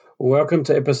Welcome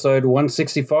to episode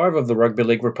 165 of the Rugby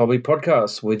League Republic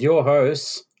podcast with your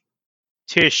hosts,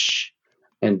 Tish.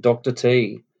 and Dr.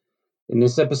 T. In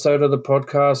this episode of the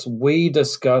podcast, we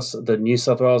discuss the New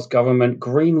South Wales government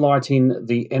greenlighting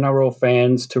the NRL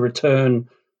fans to return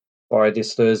by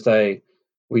this Thursday.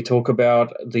 We talk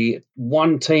about the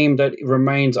one team that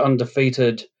remains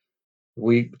undefeated.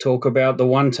 We talk about the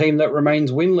one team that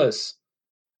remains winless.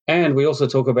 And we also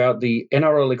talk about the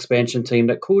NRL expansion team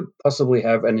that could possibly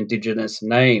have an Indigenous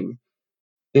name.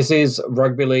 This is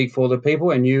Rugby League for the People,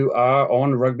 and you are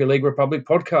on Rugby League Republic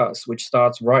podcast, which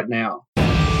starts right now.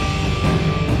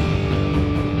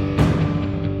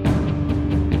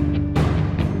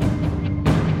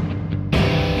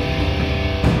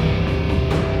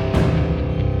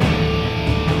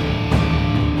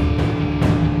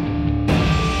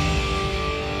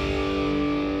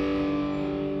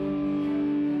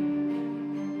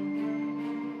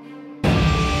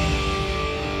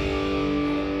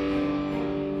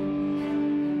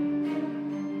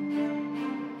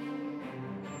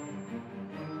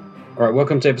 All right,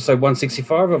 welcome to episode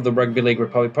 165 of the Rugby League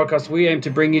Republic podcast. We aim to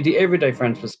bring you the everyday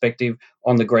fan's perspective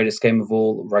on the greatest game of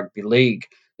all, rugby league.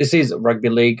 This is Rugby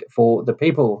League for the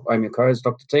People. I'm your co-host,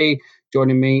 Dr. T.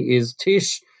 Joining me is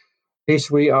Tish. Tish,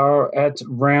 we are at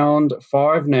round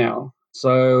 5 now.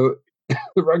 So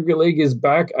the Rugby League is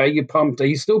back. Are you pumped? Are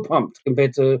you still pumped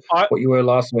compared to what you were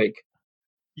last week?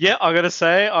 Yeah, I got to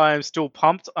say, I'm still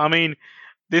pumped. I mean,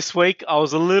 this week I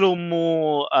was a little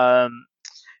more...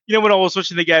 when I was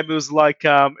watching the game, it was like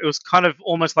it was kind of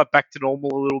almost like back to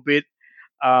normal a little bit.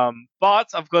 But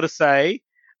I've got to say,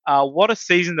 what a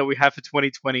season that we have for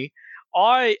 2020.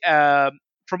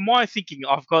 From my thinking,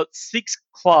 I've got 6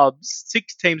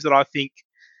 teams that I think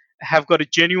have got a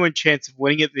genuine chance of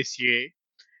winning it this year,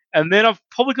 and then I've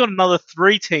probably got another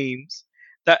 3 teams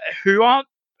who aren't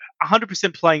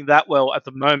 100% playing that well at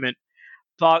the moment,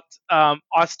 but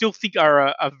I still think are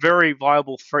a very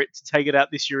viable threat to take it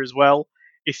out this year as well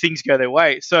if things go their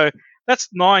way. So that's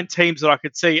 9 teams that I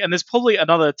could see, and there's probably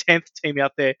another 10th team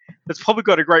out there that's probably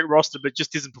got a great roster but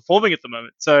just isn't performing at the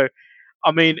moment. So,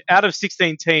 I mean, out of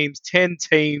 16 teams, 10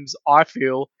 teams I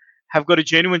feel have got a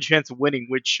genuine chance of winning,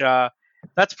 which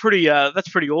that's pretty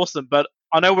awesome. But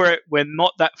I know we're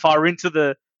not that far into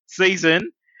the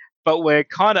season, but we're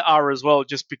kind of are as well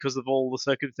just because of all the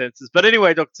circumstances. But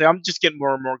anyway, Dr. T, I'm just getting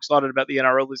more and more excited about the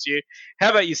NRL this year. How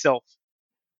about yourself?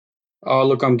 Oh,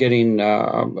 look, I'm getting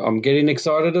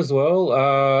excited as well.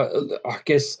 I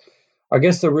guess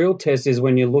the real test is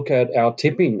when you look at our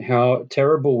tipping, how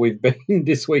terrible we've been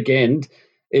this weekend.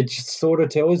 It just sort of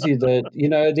tells you that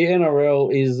the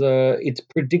NRL is it's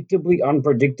predictably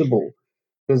unpredictable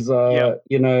because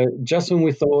just when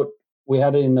we thought we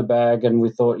had it in the bag and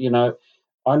we thought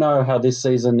I know how this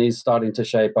season is starting to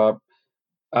shape up.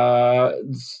 I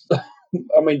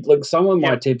mean, look, some of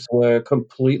my tips were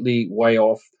completely way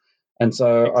off. And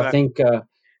so Exactly.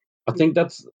 I think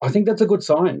that's a good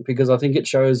sign because I think it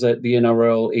shows that the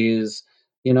NRL is,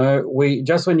 we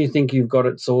just when you think you've got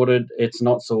it sorted, it's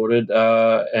not sorted,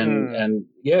 there's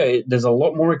a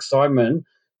lot more excitement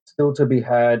still to be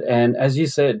had. And as you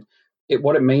said,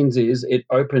 what it means is it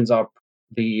opens up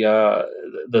the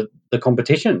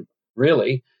competition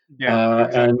really, Yeah,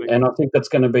 exactly. and I think that's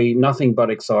going to be nothing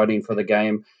but exciting for the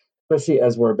game, especially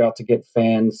as we're about to get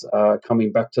fans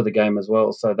coming back to the game as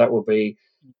well. So that will be,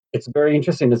 it's very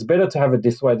interesting. It's better to have it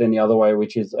this way than the other way,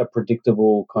 which is a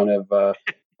predictable kind of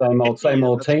same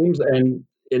old That's teams, and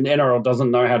NRL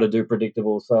doesn't know how to do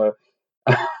predictable. So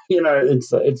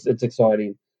it's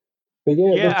exciting. But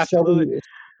yeah, yeah, shall absolutely.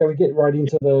 we get right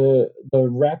into the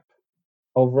wrap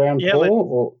of round Yeah, 4?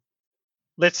 Or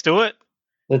let's do it.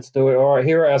 let's do it. All right,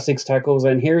 here are our 6 tackles,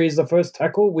 and here is the first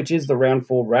tackle, which is the round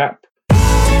 4 wrap.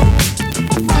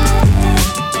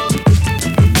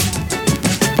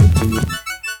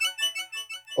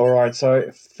 All right,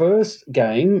 so first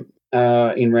game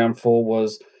in round 4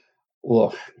 was,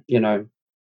 well,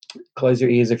 close your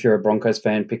ears if you're a Broncos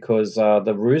fan because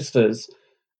the Roosters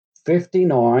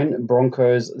 59,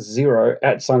 Broncos 0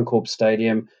 at Suncorp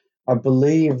Stadium. I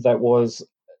believe that was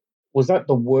that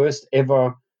the worst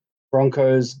ever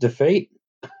Broncos defeat?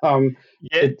 Yeah,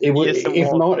 yes, it If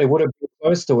was. not, it would have been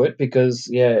close to it because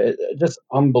just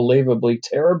unbelievably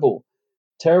terrible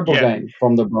Yeah, game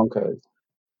from the Broncos.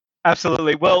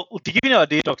 absolutely. Well, to give you an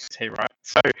idea, Dr. T, right?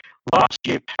 So last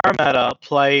year, Parramatta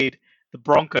played the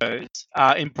Broncos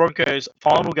in Broncos'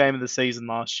 final game of the season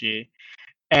last year,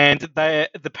 and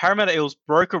the Parramatta Eels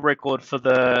broke a record for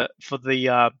they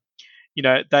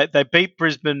beat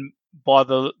Brisbane by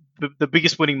the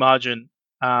biggest winning margin,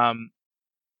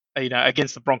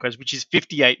 against the Broncos, which is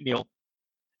 58-0.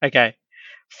 Okay.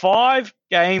 5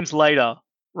 games later,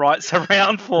 right? So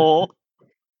round 4,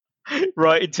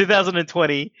 right, in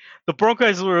 2020, the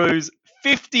Broncos lose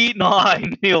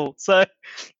 59-0. So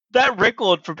that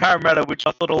record for Parramatta, which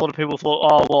I thought a lot of people thought,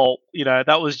 oh, well,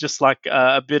 that was just like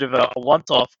a bit of a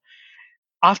one-off.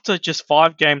 After just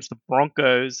 5 games, the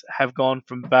Broncos have gone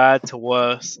from bad to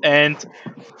worse. And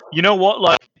you know what?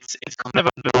 Like, it's kind of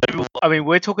unbelievable. I mean,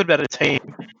 we're talking about a team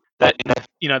that,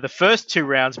 the first 2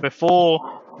 rounds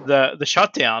before the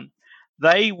shutdown,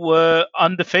 they were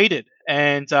undefeated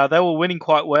and they were winning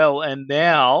quite well. And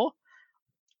now,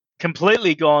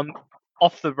 completely gone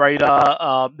off the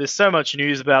radar. There's so much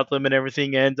news about them and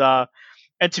everything, and to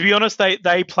be honest,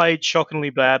 they played shockingly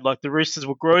bad. Like, the Roosters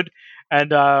were good,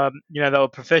 and they were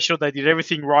professional. They did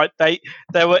everything right. They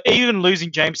were even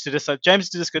losing James Tedesco. James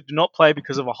Tedesco did not play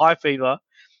because of a high fever,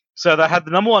 so they had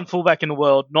the number 1 fullback in the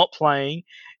world not playing.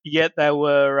 Yet they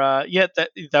were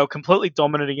they were completely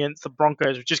dominant against the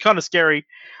Broncos, which is kind of scary.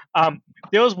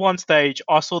 There was one stage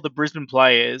I saw the Brisbane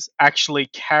players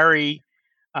actually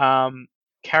um,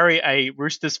 carry a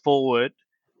Roosters forward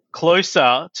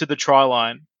closer to the try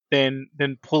line than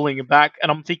pulling it back,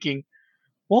 and I'm thinking,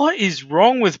 what is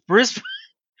wrong with Brisbane?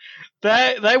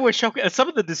 They were shocking. Some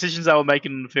of the decisions they were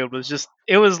making in the field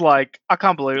it was like, I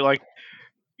can't believe it. Like,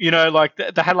 like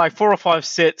they had like 4 or 5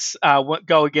 sets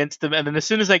go against them, and then as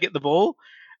soon as they get the ball,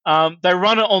 they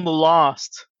run it on the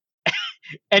last,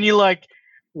 and you're like,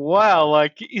 wow,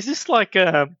 like, is this like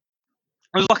a?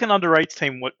 It was like an underage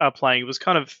team playing. It was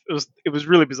it was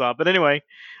really bizarre. But anyway,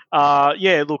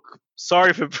 yeah. Look,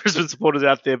 sorry for Brisbane supporters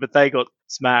out there, but they got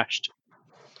smashed.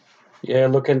 Yeah,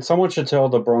 look, and someone should tell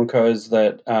the Broncos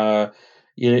that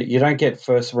you don't get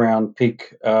first round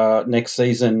pick next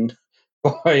season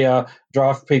by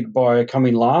draft pick by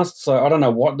coming last. So I don't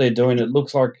know what they're doing. It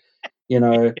looks like,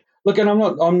 look, and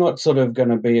I'm not sort of going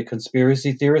to be a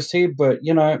conspiracy theorist here, but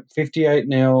 58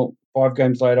 nil, 5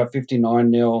 games later, 59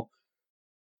 nil.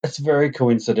 It's very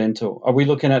coincidental. Are we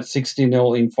looking at 60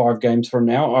 nil in 5 games from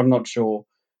now? I'm not sure.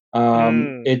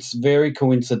 Mm, It's very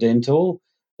coincidental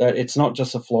that it's not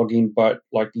just a flogging, but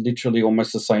like literally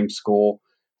almost the same score.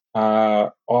 I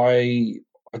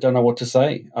don't know what to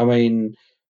say. I mean,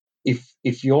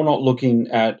 if you're not looking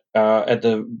at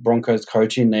the Broncos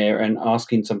coach in there and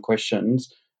asking some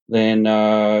questions, then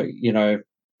I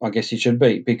guess you should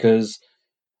be, because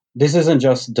this isn't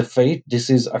just defeat. This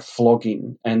is a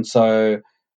flogging, and so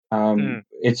mm,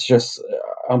 it's just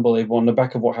unbelievable. On the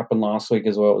back of what happened last week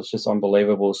as well, it's just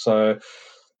unbelievable. So,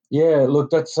 yeah, look,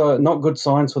 that's not good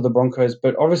signs for the Broncos,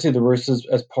 but obviously the Roosters,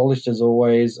 as polished as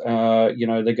always, they're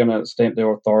going to stamp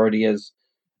their authority as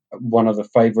one of the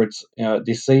favourites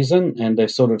this season, and they've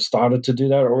sort of started to do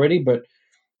that already. But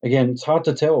again, it's hard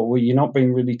to tell. You're not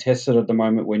being really tested at the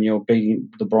moment when you're beating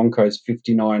the Broncos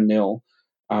 59 nil.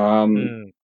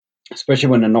 mm. Especially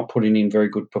when they're not putting in very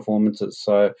good performances.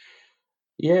 So,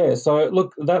 yeah, so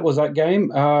look, that was that game.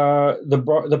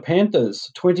 The Panthers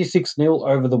 26 nil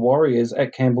over the Warriors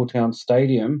at Campbelltown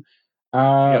Stadium.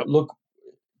 Yep. Look,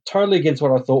 totally against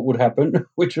what I thought would happen,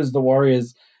 which was the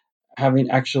Warriors having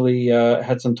actually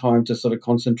had some time to sort of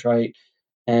concentrate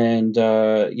and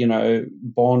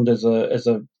bond as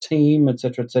a team,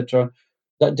 etc., etc.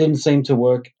 That didn't seem to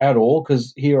work at all,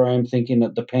 because here I am thinking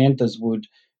that the Panthers would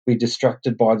be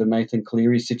distracted by the Nathan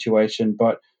Cleary situation,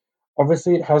 but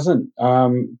obviously it hasn't,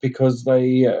 because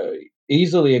they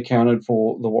easily accounted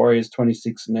for the Warriors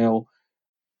 26 nil.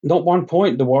 Not 1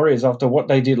 point, the Warriors, after what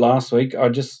they did last week.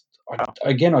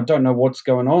 Again, I don't know what's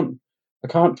going on. I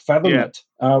can't fathom Yeah. it.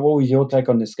 What was your take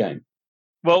on this game?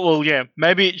 Yeah.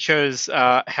 Maybe it shows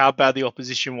how bad the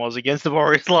opposition was against the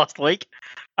Warriors last week.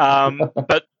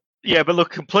 But yeah, but look,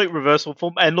 complete reversal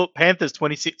form. And look, Panthers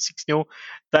 26-0.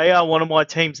 They are one of my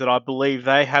teams that I believe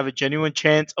they have a genuine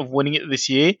chance of winning it this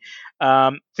year.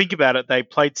 Think about it. They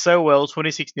played so well,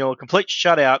 26-0, a complete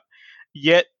shutout.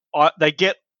 Yet they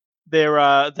get their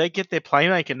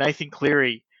playmaker Nathan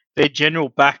Cleary, their general,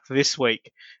 back this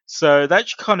week. So that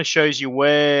kind of shows you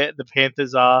where the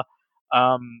Panthers are.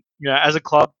 As a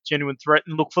club, genuine threat.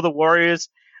 And look, for the Warriors,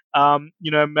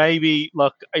 maybe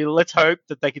look, let's hope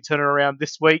that they can turn it around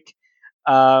this week.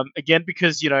 Again,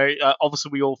 because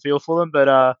obviously we all feel for them,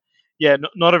 but yeah,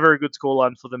 not a very good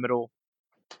scoreline for them at all.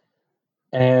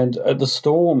 And the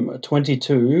Storm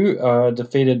 22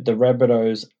 defeated the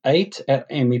Rabbitohs 8 at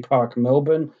AAMI Park,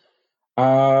 Melbourne.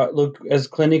 Look, as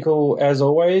clinical as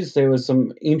always, there was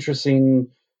some interesting,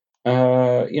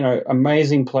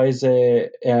 amazing plays there.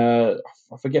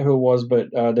 I forget who it was, but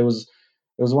there was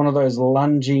one of those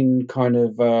lunging kind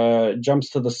of jumps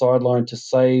to the sideline to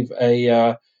save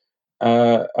a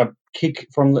kick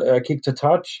from a kick to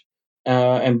touch.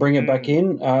 and bring it back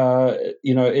Mm.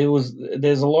 in.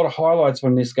 There's a lot of highlights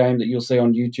from this game that you'll see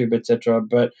on YouTube, etc.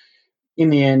 But in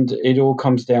the end, it all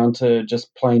comes down to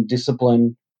just plain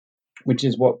discipline, which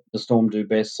is what the Storm do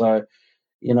best. So,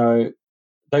 you know,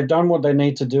 they've done what they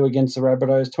need to do against the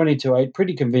Rabbitohs, 22-8,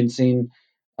 pretty convincing.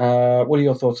 What are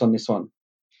your thoughts on this one?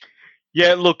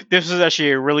 Yeah, look, this was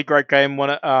actually a really great game, one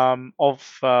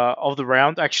of the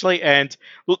round actually. And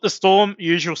look, the Storm,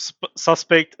 usual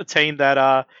suspect, a team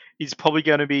that is probably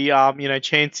going to be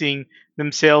chancing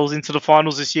themselves into the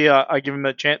finals this year. I give them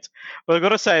a chance, but I got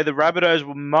to say the Rabbitohs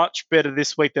were much better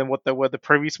this week than what they were the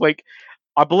previous week.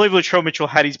 I believe Latrell Mitchell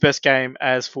had his best game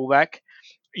as fullback.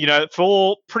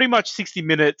 For pretty much 60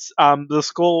 minutes, the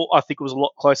score I think was a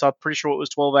lot closer. I'm pretty sure it was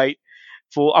 12-8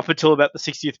 for up until about the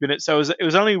 60th minute. So it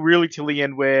was only really till the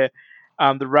end where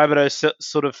the Rabbitohs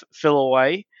sort of fell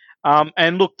away.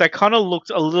 And look, they kind of looked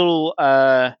a little.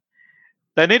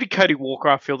 They needed Cody Walker.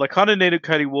 I feel they kind of needed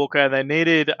Cody Walker. They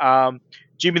needed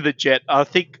Jimmy the Jet. I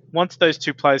think once those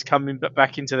two players come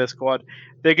back into their squad,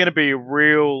 they're going to be a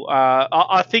real.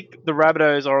 I think the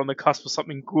Rabbitohs are on the cusp of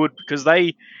something good because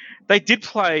they did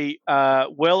play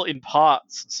well in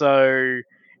parts. So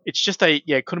it's just they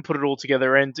couldn't put it all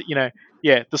together. And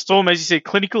the Storm, as you said,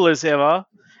 clinical as ever.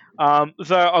 So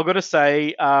I've got to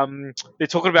say, they're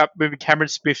talking about moving Cameron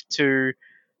Smith to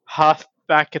half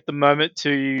back at the moment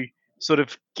to sort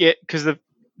of get because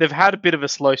they've had a bit of a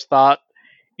slow start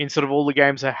in sort of all the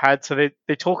games they had. So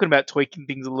they're talking about tweaking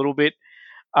things a little bit.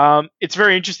 It's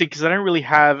very interesting because they don't really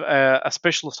have a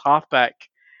specialist halfback,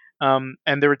 and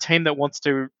they're a team that wants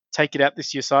to take it out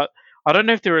this year. So I don't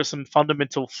know if there are some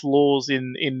fundamental flaws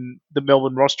in the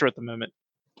Melbourne roster at the moment.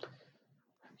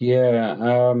 Yeah,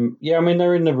 yeah. I mean,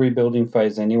 they're in the rebuilding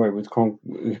phase anyway, with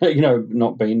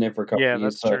not being there for a couple Yeah, of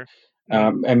years. that's So, true.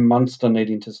 Mm. and Munster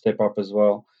needing to step up as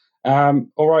well. All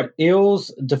right,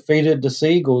 Eels defeated the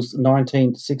Seagulls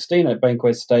 19-16 at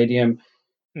Bankwest Stadium.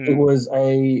 It Mm. was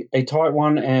a tight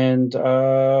one, and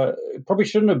it probably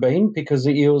shouldn't have been because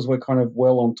the Eels were kind of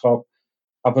well on top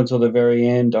up until the very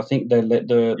end. I think they let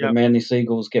the Yep. Manly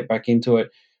Seagulls get back into it.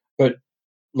 But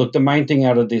look, the main thing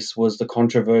out of this was the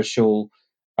controversial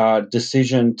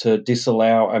decision to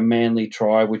disallow a Manly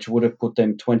try, which would have put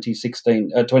them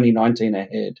 2019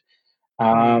 ahead.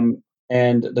 Mm.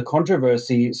 And the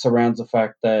controversy surrounds the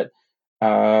fact that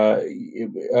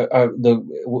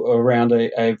around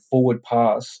a forward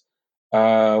pass,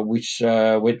 which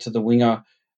went to the winger.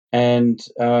 And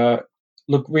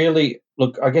look,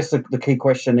 I guess the key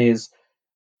question is,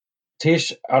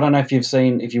 Tish, I don't know if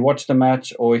you watched the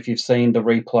match or if you've seen the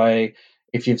replay,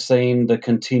 if you've seen the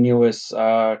continuous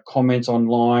comments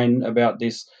online about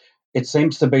this. It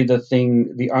seems to be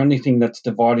the only thing that's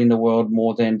dividing the world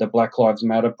more than the Black Lives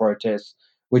Matter protests,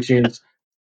 which is,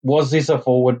 was this a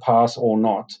forward pass or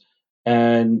not?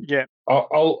 And Yeah.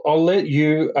 I'll let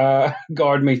you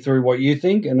guide me through what you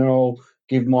think, and then I'll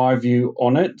give my view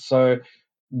on it. So,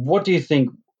 what do you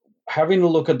think? Having a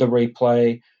look at the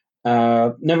replay,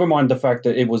 never mind the fact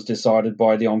that it was decided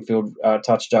by the on-field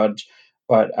touch judge,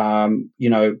 but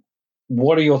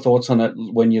what are your thoughts on it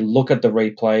when you look at the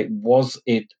replay? Was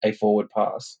it a forward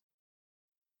pass?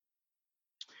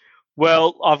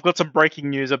 Well, I've got some breaking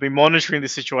news. I've been monitoring the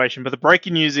situation, but the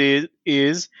breaking news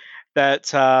is that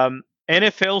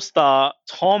NFL star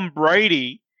Tom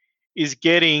Brady is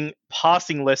getting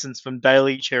passing lessons from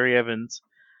Daly Cherry Evans.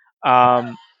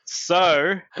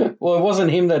 So Well, it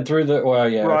wasn't him that threw the. Well,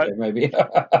 yeah, right, okay, maybe.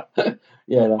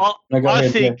 Yeah, no, I, no, go I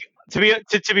ahead. Yeah. think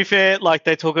to be fair, like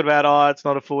they're talking about, it's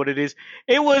not a forward. It is.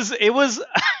 It was.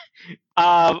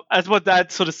 As what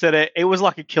Dad sort of said, it was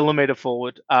like a kilometer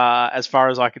forward, as far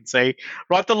as I can see.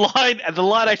 Right, the line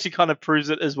actually kind of proves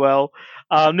it as well.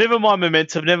 Never mind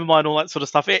momentum, never mind all that sort of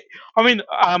stuff.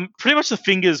 Pretty much the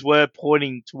fingers were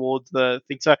pointing towards the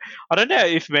thing. So I don't know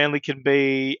if Manly can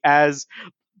be as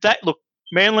that. Look,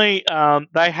 Manly,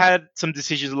 they had some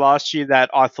decisions last year that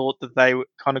I thought that they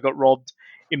kind of got robbed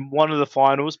in one of the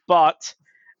finals, but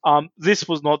this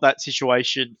was not that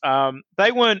situation.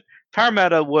 They weren't.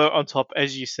 Parramatta were on top,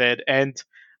 as you said, and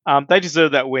they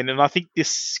deserve that win. And I think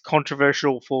this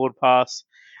controversial forward pass.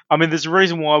 I mean, there's a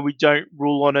reason why we don't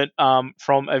rule on it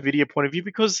from a video point of view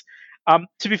because,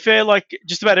 to be fair, like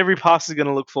just about every pass is going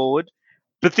to look forward,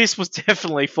 but this was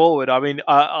definitely forward. I mean,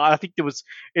 I think there was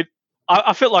it.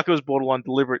 I felt like it was borderline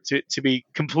deliberate, to be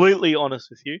completely honest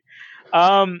with you.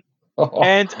 And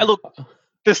look,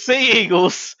 the Sea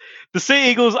Eagles,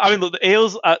 I mean, look, the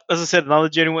Eels, as I said, another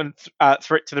genuine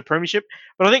threat to the premiership.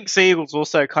 But I think Sea Eagles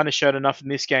also kind of showed enough in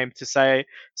this game to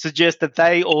suggest that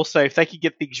they also, if they could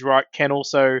get things right, can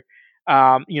also,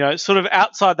 sort of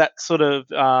outside that sort of,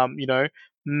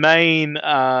 main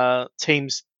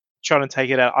teams trying to take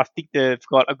it out, I think they've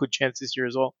got a good chance this year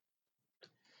as well.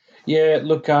 Yeah,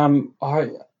 look,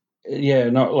 no,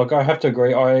 look, I have to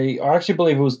agree. I actually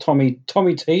believe it was Tommy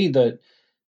T that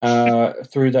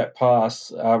threw that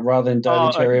pass rather than Daly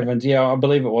Oh, Cherry okay. Evans. Yeah, I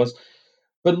believe it was.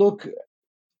 But look,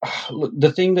 look,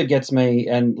 the thing that gets me,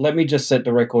 and let me just set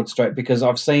the record straight because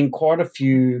I've seen quite a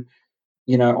few,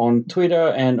 on Twitter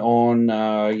and on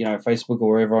Facebook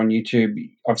or wherever on YouTube.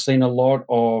 I've seen a lot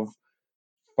of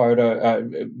photo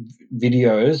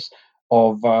videos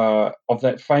of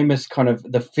that famous kind of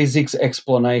the physics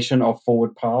explanation of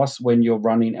forward pass when you're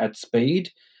running at speed,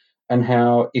 and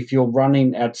how if you're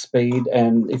running at speed,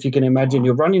 and if you can imagine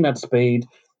you're running at speed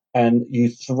and you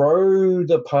throw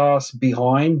the pass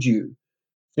behind you,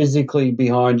 physically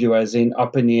behind you, as in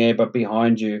up in the air but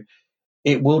behind you,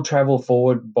 it will travel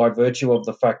forward by virtue of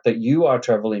the fact that you are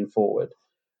traveling forward,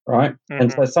 right?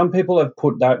 And Hmm. so some people have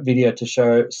put that video to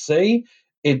show, see,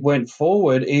 it went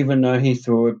forward even though he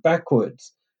threw it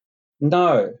backwards.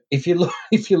 No, if you look,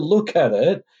 if you look at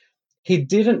it, he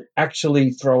didn't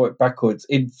actually throw it backwards.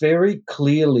 It very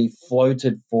clearly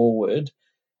floated forward,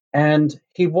 and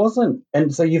he wasn't.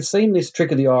 And so you've seen this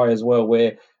trick of the eye as well,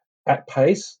 where at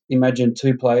pace, imagine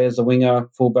two players, a winger,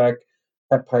 fullback,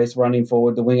 at pace running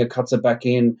forward, the winger cuts it back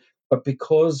in, but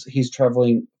because he's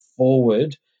traveling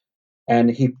forward and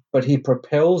he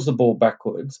propels the ball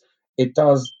backwards, it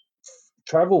does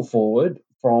travel forward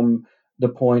from the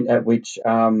point at which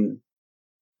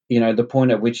the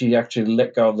point at which he actually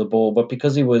let go of the ball. But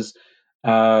because he was,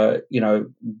 uh, you know,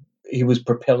 he was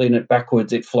propelling it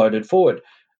backwards, it floated forward.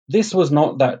 This was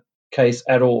not that case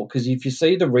at all, because if you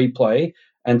see the replay,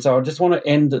 and so I just want to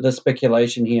end the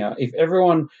speculation here. If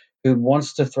everyone who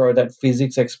wants to throw that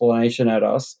physics explanation at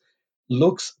us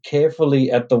looks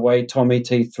carefully at the way Tommy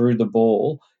T threw the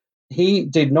ball, he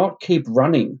did not keep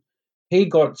running. He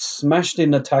got smashed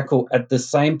in the tackle at the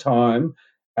same time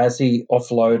as he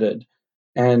offloaded.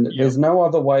 And Yep. there's no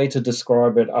other way to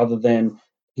describe it other than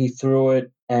he threw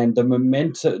it, and the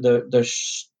momentum,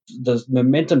 the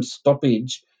momentum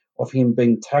stoppage of him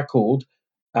being tackled,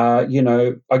 I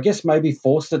guess maybe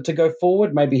forced it to go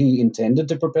forward. Maybe he intended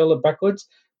to propel it backwards,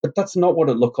 but that's not what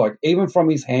it looked like. Even from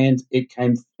his hands,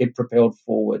 it propelled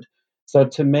forward. So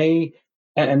to me,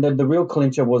 and then the real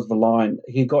clincher was the line.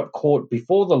 He got caught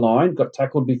before the line, got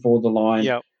tackled before the line,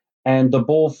 Yep. and the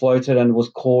ball floated and was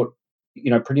caught,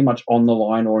 pretty much on the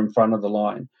line or in front of the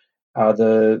line.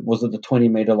 The was it the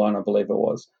 20-meter line? I believe it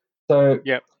was. So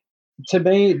Yep. to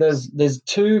me, there's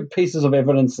two pieces of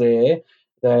evidence there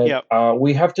that Yep.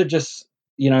 we have to just,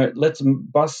 let's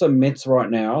bust some myths right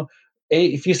now.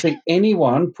 If you see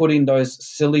anyone putting those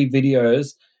silly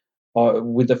videos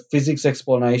with the physics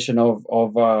explanation of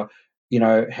how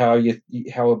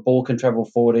a ball can travel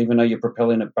forward even though you're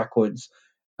propelling it backwards,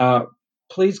 uh,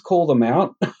 please call them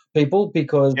out, people,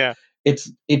 because Yeah.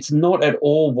 it's not at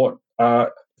all what.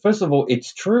 First of all,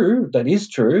 it's true. That is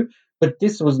true. But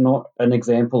this was not an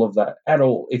example of that at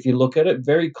all. If you look at it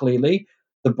very clearly,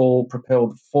 the ball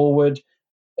propelled forward.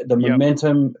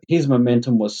 Yep. His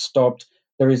momentum was stopped.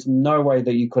 There is no way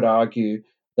that you could argue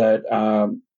that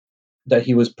that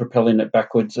he was propelling it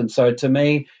backwards. And so to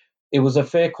me, it was a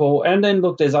fair call. And then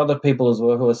look, there's other people as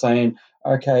well who are saying,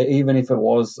 okay, even if it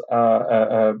was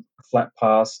a flat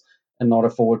pass and not a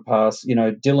forward pass,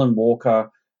 Dylan Walker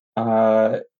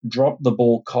dropped the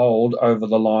ball cold over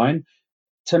the line.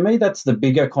 To me, that's the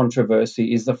bigger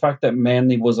controversy, is the fact that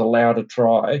Manly was allowed a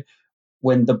try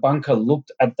when the bunker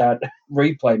looked at that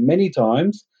replay many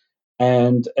times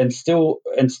and still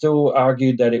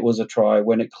argued that it was a try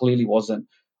when it clearly wasn't.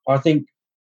 I think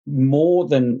more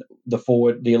than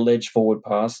the alleged forward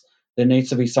pass, there needs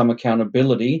to be some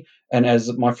accountability. And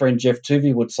as my friend Jeff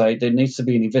Tuvey would say, there needs to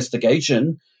be an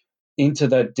investigation into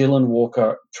that Dylan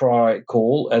Walker try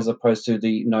call as opposed to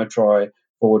the no try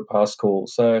forward pass call.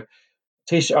 So,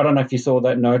 Tish, I don't know if you saw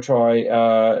that no try,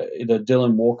 the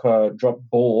Dylan Walker drop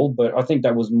ball, but I think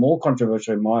that was more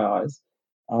controversial in my eyes.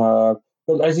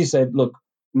 But as you said, look,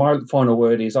 my final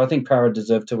word is I think Para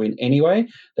deserved to win anyway.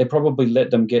 They probably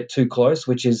let them get too close,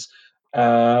 which is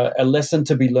a lesson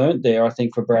to be learnt there, I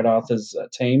think, for Brad Arthur's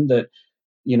team, that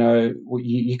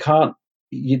you can't.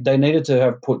 They needed to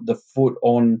have put the foot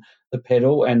on the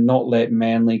pedal and not let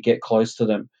Manly get close to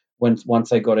them once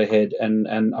they got ahead. And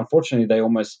unfortunately, they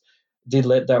almost did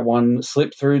let that one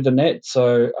slip through the net.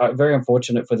 So very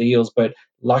unfortunate for the Eels, but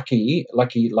lucky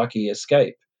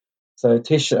escape. So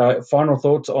Tish, final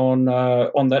thoughts on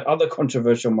that other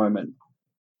controversial moment?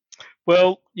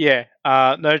 Well, yeah.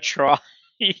 No try.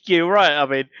 You're right. I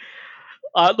mean,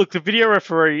 Look, the video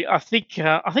referee. I think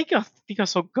I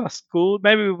saw Gus Gould,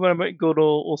 maybe when I met Gould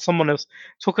or someone else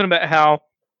talking about how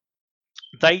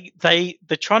they're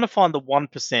trying to find the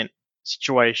 1%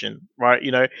 situation,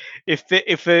 right? If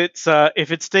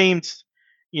it's deemed,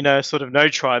 sort of no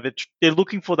try, they're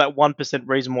looking for that 1%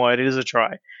 reason why it is a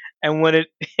try. And when it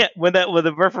when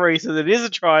the referee says it is a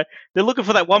try, they're looking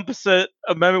for that 1%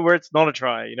 a moment where it's not a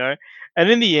try. And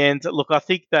in the end, look, I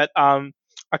think that I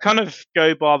kind of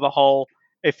go by the whole,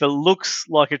 if it looks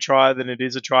like a try, then it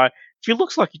is a try. If it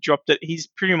looks like he dropped it, he's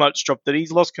pretty much dropped it.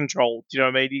 He's lost control. Do you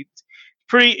know what I mean?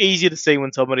 Pretty easy to see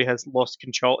when somebody has lost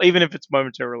control, even if it's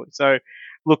momentarily. So,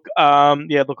 look,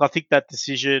 yeah, look, I think that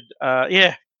decision,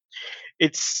 yeah,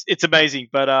 it's amazing.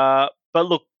 But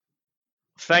look,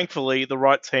 thankfully, the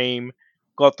right team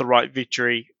got the right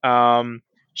victory.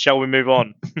 Shall we move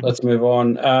on? Let's move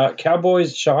on.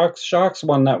 Cowboys, Sharks. Sharks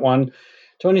won that one,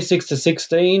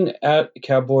 26-16 at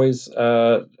Cowboys'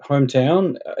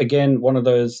 hometown. Again, one of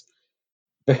those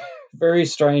very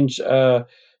strange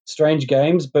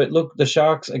games. But look, the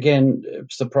Sharks again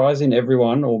surprising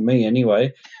everyone, or me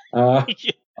anyway. I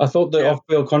thought the Yeah.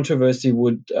 off-field controversy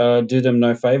would do them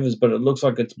no favors, but it looks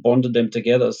like it's bonded them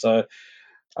together. So,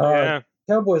 Yeah.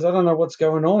 Cowboys, I don't know what's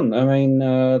going on. I mean,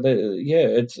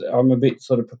 I'm a bit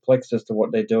sort of perplexed as to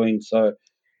what they're doing. So,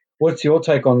 what's your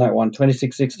take on that one?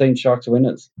 26-16 Sharks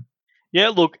winners. Yeah,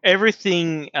 look,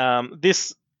 everything.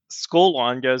 This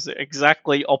scoreline goes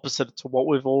exactly opposite to what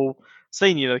we've all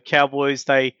seen. Cowboys,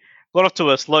 they got off to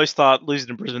a slow start, losing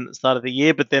to Brisbane at the start of the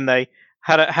year, but then they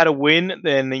had a win.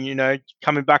 Then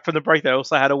coming back from the break, they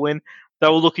also had a win. They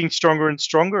were looking stronger and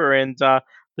stronger, and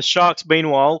the Sharks,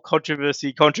 meanwhile,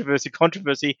 controversy,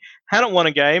 hadn't won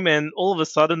a game, and all of a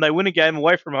sudden they win a game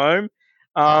away from home.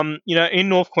 In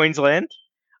North Queensland,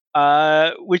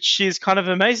 which is kind of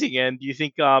amazing. And you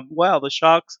think, wow, the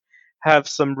Sharks have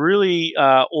some really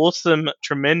awesome,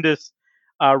 tremendous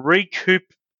recoup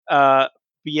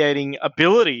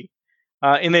ability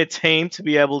in their team to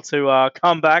be able to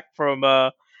come back from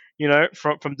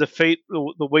defeat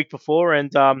the week before.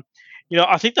 And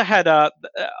I think they had I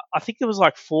think there was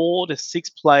like 4 to 6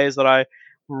 players that I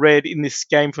read in this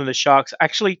game from the Sharks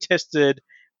actually tested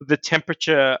the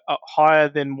temperature higher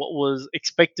than what was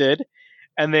expected.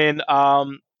 And then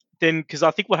because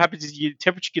I think what happens is your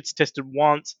temperature gets tested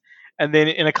once, and then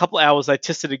in a couple of hours they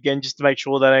test it again just to make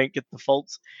sure they don't get the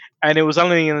faults. And it was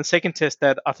only in the second test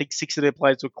that I think 6 of their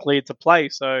players were cleared to play.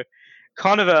 So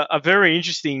kind of a very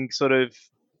interesting sort of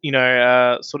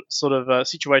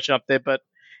situation up there. But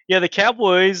yeah, the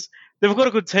Cowboys, they've got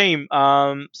a good team.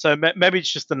 So maybe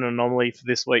it's just an anomaly for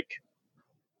this week.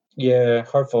 Yeah,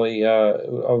 hopefully.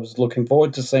 I was looking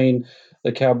forward to seeing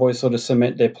the Cowboys sort of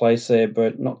cement their place there,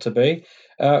 but not to be.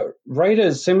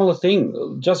 Raiders, similar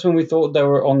thing. Just when we thought they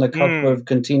were on the cusp Mm. of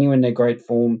continuing their great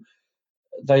form,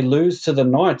 they lose to the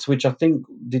Knights, which I think,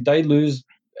 did they lose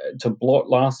to blot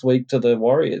last week to the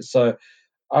Warriors? So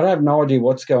I have no idea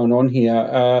what's going on here.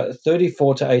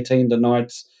 34-18, the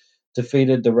Knights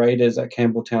defeated the Raiders at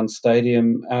Campbelltown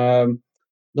Stadium. The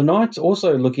Knights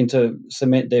also looking to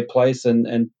cement their place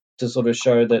and to sort of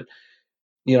show that,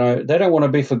 they don't want to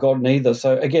be forgotten either.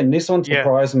 So again, this one Yeah.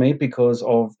 surprised me because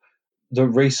of the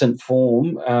recent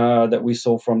form that we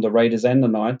saw from the Raiders and the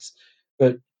Knights.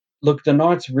 But look, the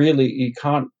Knights really, you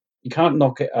can't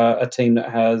knock a team that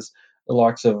has the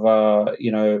likes of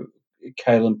Kalen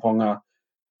Ponga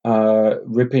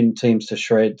ripping teams to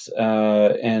shreds,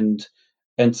 and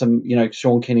some,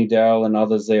 Sean Kenny Dowell and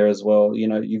others there as well.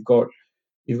 You've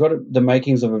got the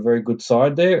makings of a very good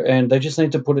side there, and they just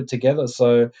need to put it together.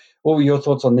 So, what were your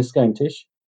thoughts on this game, Tish?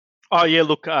 Oh yeah,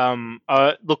 look,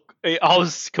 I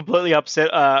was completely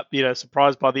upset.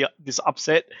 Surprised by this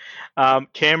upset.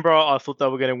 Canberra, I thought they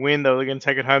were going to win. They were going to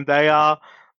take it home. They are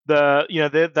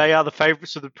they are the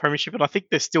favourites of the premiership, and I think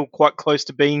they're still quite close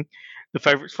to being the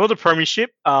favourites for the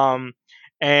premiership. And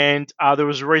there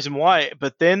was a reason why.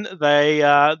 But then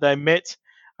they met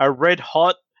a red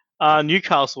hot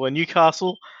Newcastle, and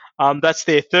Newcastle. That's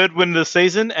their third win of the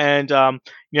season, and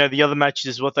the other matches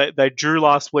is what they drew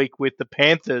last week with the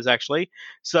Panthers, actually.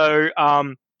 So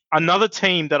another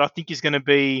team that I think is going to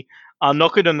be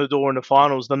knocking on the door in the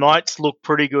finals. The Knights look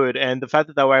pretty good, and the fact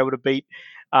that they were able to beat,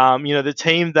 the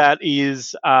team that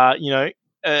is, the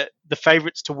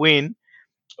favourites to win,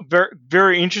 very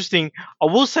very interesting. I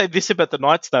will say this about the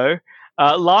Knights though.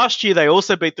 Last year they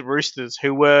also beat the Roosters,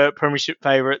 who were premiership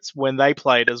favourites when they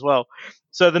played as well.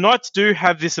 So the Knights do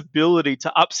have this ability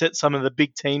to upset some of the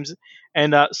big teams,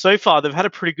 and so far they've had a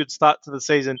pretty good start to the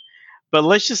season. But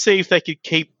let's just see if they could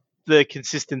keep the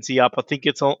consistency up. I think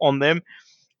it's on them.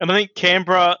 And I think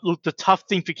Canberra, look, the tough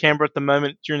thing for Canberra at the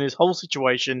moment during this whole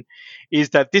situation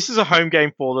is that this is a home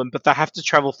game for them, but they have to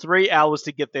travel 3 hours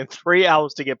to get there, 3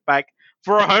 hours to get back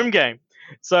for a home game.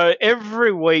 So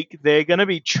every week they're going to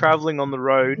be traveling on the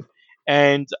road.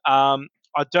 And I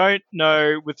don't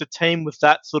know with a team with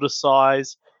that sort of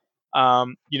size,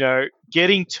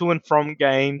 getting to and from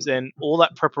games and all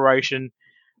that preparation,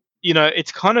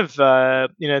 it's kind of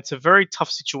it's a very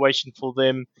tough situation for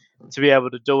them to be able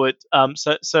to do it.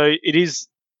 So it is.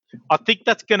 I think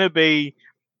that's going to be.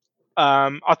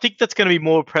 I think that's going to be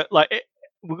more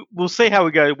we'll see how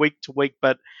we go week to week,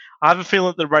 but I have a feeling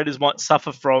that the Raiders might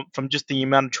suffer from just the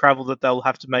amount of travel that they'll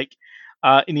have to make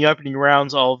in the opening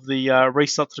rounds of the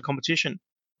restart to the competition.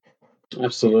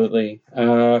 Absolutely.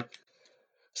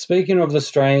 Speaking of the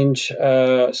strange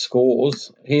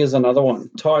scores, here's another one.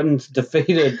 Titans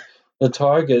defeated the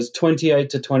Tigers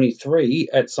 28-23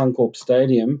 at Suncorp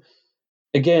Stadium.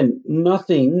 Again,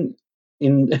 nothing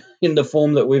in in the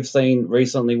form that we've seen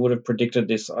recently would have predicted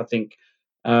this. I think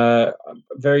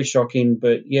very shocking,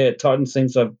 but yeah, Titans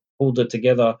seems to have pulled it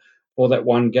together for that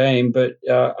one game. But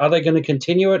are they going to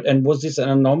continue it? And was this an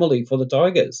anomaly for the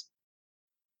Tigers?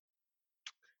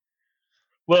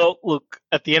 Well, look,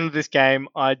 at the end of this game,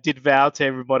 I did vow to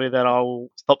everybody that I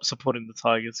will stop supporting the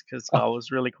Tigers because I was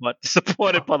really quite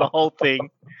disappointed by the whole thing.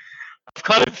 I've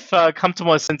kind of come to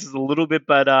my senses a little bit,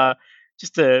 but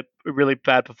just a really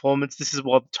bad performance. This is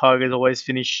why the Tigers always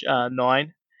finish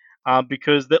 9,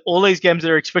 because all these games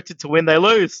they're expected to win, they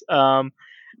lose.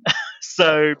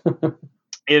 So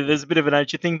yeah, there's a bit of an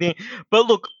nature thing there. But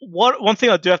look, one thing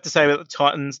I do have to say about the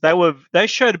Titans, they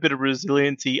showed a bit of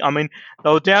resiliency. I mean,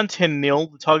 they were down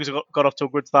 10-0. The Tigers got off to a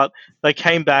good start. They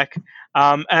came back,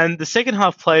 and the second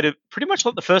half played pretty much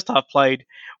like the first half played,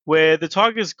 where the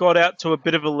Tigers got out to a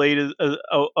bit of a lead,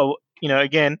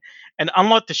 again. And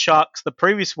unlike the Sharks the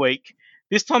previous week,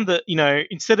 this time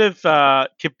instead of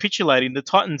capitulating, the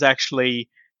Titans actually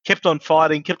kept on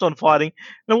fighting, kept on fighting.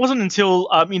 And it wasn't until,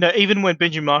 even when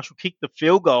Benjamin Marshall kicked the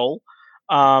field goal,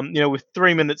 with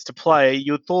 3 minutes to play,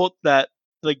 you thought that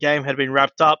the game had been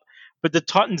wrapped up. But the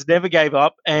Titans never gave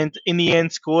up and in the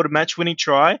end scored a match winning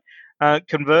try,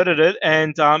 converted it,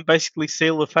 and basically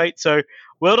sealed the fate. So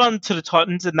well done to the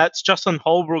Titans. And that's Justin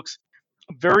Holbrook's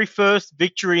very first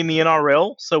victory in the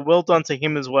NRL. So well done to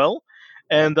him as well.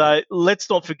 And let's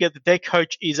not forget that their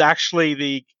coach is actually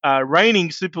the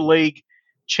reigning Super League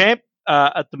champ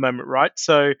at the moment, right?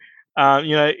 So,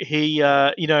 he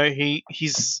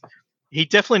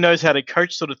definitely knows how to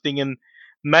coach, sort of thing, and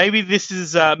maybe this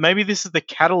is the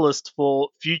catalyst for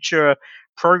future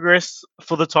progress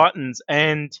for the Titans.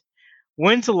 And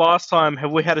when's the last time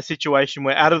have we had a situation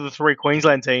where out of the 3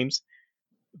 Queensland teams,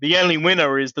 the only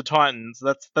winner is the Titans?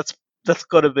 That's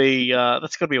got to be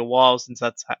a while since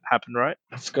that's happened, right?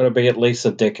 It's got to be at least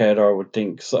a decade, I would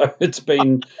think. So it's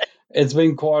been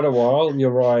quite a while.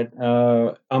 You're right.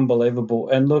 Unbelievable.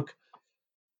 And look,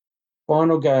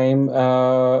 final game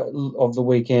of the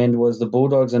weekend was the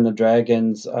Bulldogs and the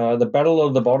Dragons, the battle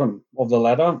of the bottom of the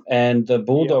ladder, and the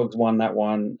Bulldogs won that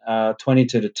one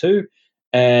 22-2.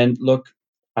 And look,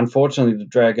 unfortunately, the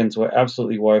Dragons were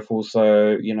absolutely woeful.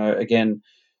 So, again,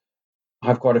 I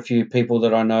have quite a few people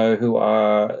that I know who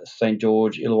are St.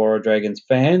 George Illawarra Dragons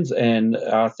fans, and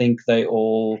I think they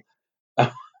all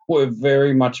were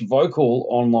very much vocal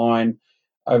online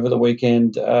over the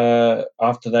weekend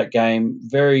after that game.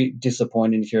 Very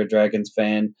disappointing if you're a Dragons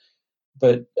fan.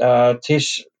 But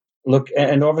Tish, look,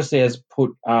 and obviously has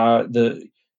put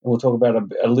we'll talk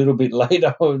about a little bit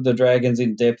later, the Dragons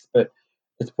in depth, but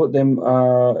it's put them,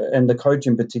 and the coach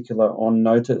in particular, on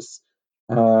notice.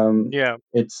 Yeah.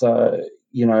 It's, to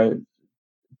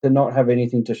not have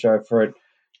anything to show for it.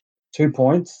 2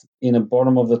 points in a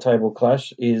bottom of the table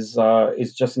clash is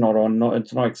just not on.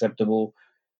 It's not acceptable.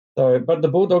 So, but the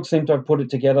Bulldogs seem to have put it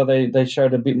together. They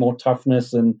showed a bit more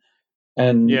toughness and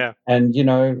Yeah. a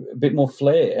bit more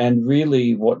flair. And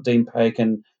really, what Dean Pay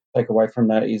can take away from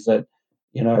that is that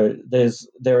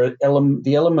there are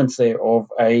the elements there of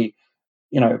a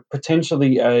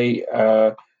potentially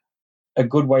a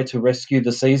good way to rescue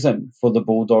the season for the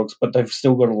Bulldogs, but they've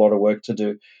still got a lot of work to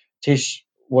do. Tish,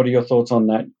 what are your thoughts on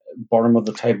that bottom of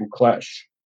the table clash?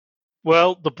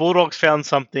 Well, the Bulldogs found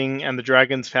something and the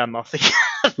Dragons found nothing.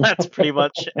 That's pretty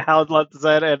much how I'd like to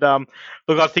say it. And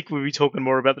look, I think we'll be talking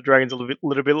more about the Dragons a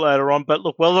little bit later on. But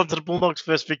look, well done to the Bulldogs'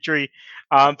 first victory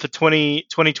for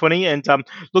 2020. And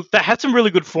look, they had some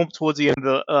really good form towards the end of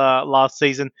the last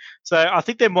season. So I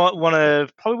think they might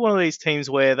probably one of these teams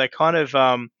where they kind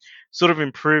of sort of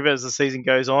improve as the season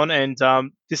goes on. And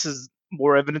this is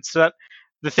more evidence to that.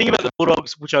 The thing about the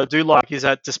Bulldogs, which I do like, is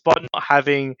that despite not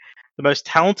having the most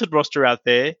talented roster out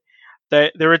there.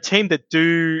 They're a team that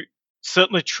do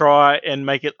certainly try and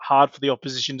make it hard for the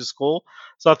opposition to score.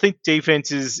 So I think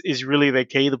defense is really their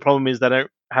key. The problem is they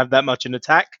don't have that much in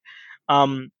attack.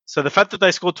 So the fact that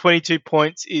they scored 22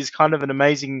 points is kind of an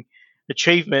amazing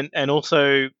achievement, and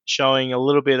also showing a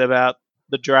little bit about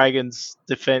the Dragons'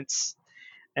 defense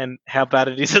and how bad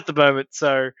it is at the moment.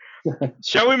 So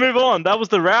shall we move on? That was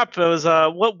the wrap. It was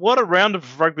what a round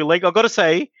of rugby league. I've got to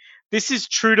say, this is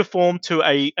true to form to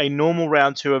a normal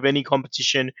round two of any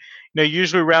competition.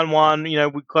 Usually round one,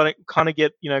 we kind of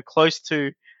get close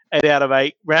to 8 out of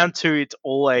 8. Round two, it's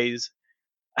always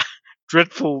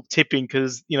dreadful tipping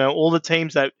because all the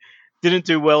teams that didn't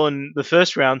do well in the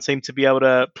first round seem to be able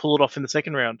to pull it off in the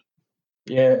second round.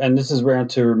 Yeah, and this is round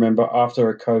two, remember, after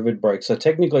a COVID break. So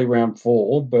technically round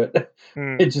four, but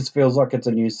it just feels like it's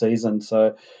a new season.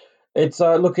 So it's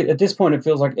look, at this point, it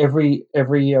feels like every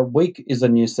week is a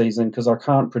new season because I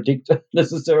can't predict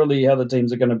necessarily how the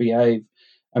teams are going to behave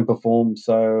and perform.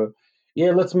 So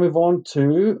yeah, let's move on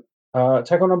to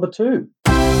tackle number 2.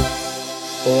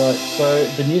 All right, so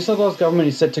the New South Wales government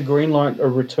is set to greenlight a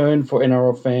return for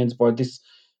NRL fans by this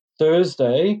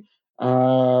Thursday.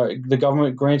 The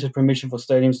government granted permission for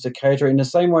stadiums to cater in the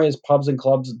same way as pubs and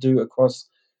clubs do across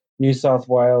New South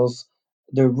Wales.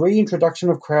 The reintroduction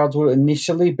of crowds will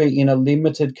initially be in a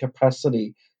limited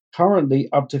capacity. Currently,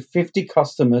 up to 50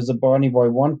 customers abiding by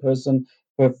one person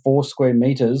per 4 square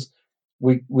metres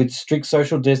with strict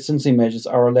social distancing measures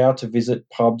are allowed to visit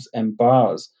pubs and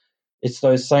bars. It's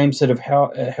those same set of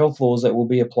health laws that will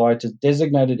be applied to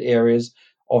designated areas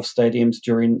of stadiums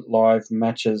during live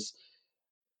matches.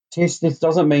 This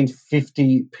doesn't mean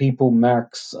 50 people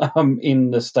max in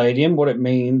the stadium. What it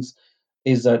means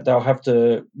is that they'll have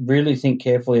to really think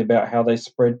carefully about how they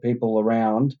spread people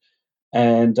around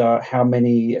and how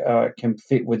many can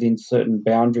fit within certain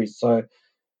boundaries. So,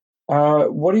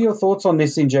 what are your thoughts on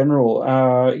this in general?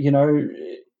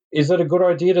 Is it a good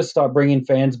idea to start bringing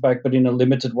fans back, but in a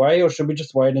limited way, or should we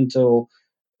just wait until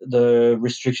the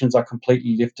restrictions are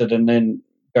completely lifted and then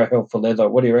go hell for leather?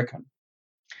 What do you reckon?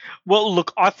 Well,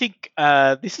 look, I think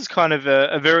this is kind of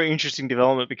a very interesting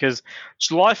development because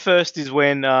July 1st is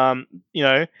when, Mr.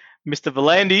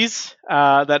 Volandis,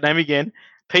 that name again,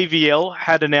 PVL,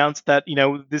 had announced that,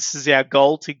 this is our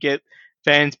goal to get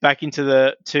fans back into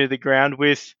the ground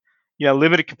with,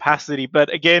 limited capacity.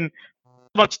 But again,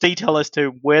 not much detail as to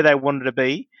where they wanted to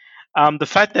be. The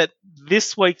fact that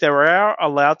this week they were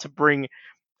allowed to bring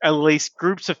at least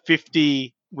groups of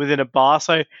 50 within a bar.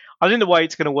 So I think the way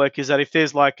it's going to work is that if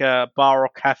there's like a bar or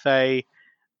cafe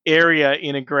area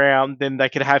in a ground, then they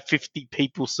could have 50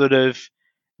 people sort of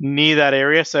near that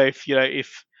area. So if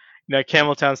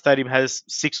Campbelltown Stadium has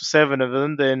 6 or 7 of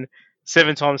them, then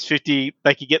 7 times 50,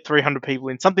 they could get 300 people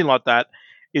in. Something like that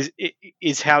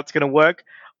is how it's going to work.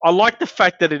 I like the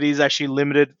fact that it is actually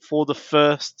limited for the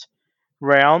first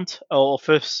round or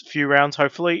first few rounds,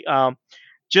 hopefully.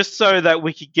 Just so that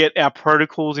we could get our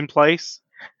protocols in place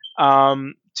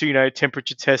to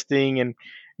temperature testing and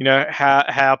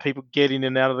how people get in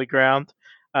and out of the ground,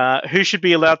 who should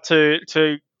be allowed to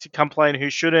come play and who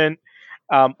shouldn't.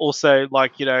 Also,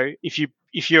 like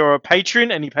if you're a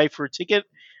patron and you pay for a ticket,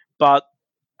 but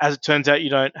as it turns out you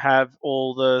don't have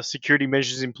all the security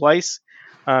measures in place,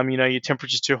 your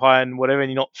temperature's too high and whatever,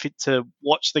 and you're not fit to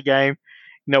watch the game.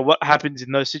 What happens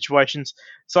in those situations.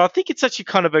 So I think it's actually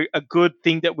kind of a good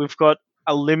thing that we've got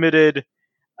a limited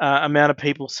amount of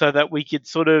people so that we could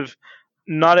sort of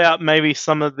nut out maybe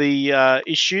some of the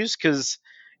issues because,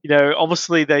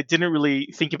 obviously they didn't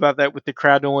really think about that with the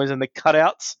crowd noise and the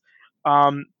cutouts.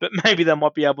 But maybe they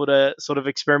might be able to sort of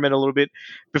experiment a little bit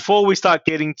before we start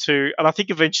getting to, and I think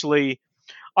eventually,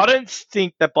 I don't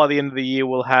think that by the end of the year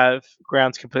we'll have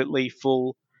grounds completely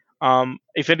full.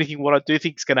 If anything, what I do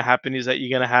think is going to happen is that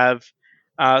you're going to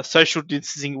have social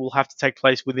distancing will have to take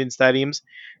place within stadiums.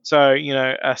 So,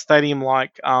 a stadium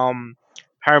like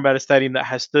Parramatta Stadium that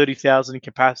has 30,000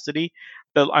 capacity,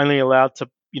 they're only allowed to,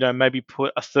 maybe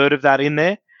put a third of that in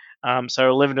there. So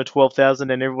 11 to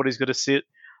 12,000, and everybody's got to sit,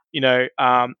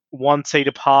 one seat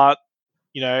apart,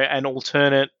 and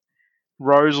alternate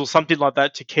rows or something like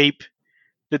that to keep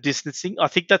the distancing. I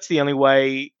think that's the only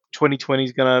way 2020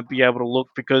 is going to be able to look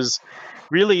because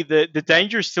really the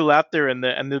danger is still out there and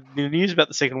the news about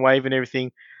the second wave and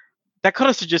everything that kind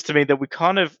of suggests to me that we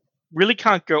kind of really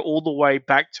can't go all the way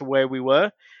back to where we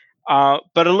were.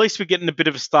 But at least we're getting a bit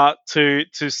of a start to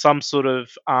some sort of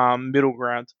middle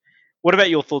ground. What about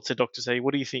your thoughts there, Dr. Z?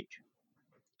 What do you think?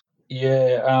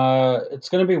 Yeah, it's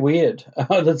going to be weird.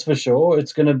 That's for sure.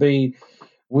 It's going to be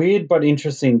weird but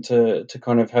interesting to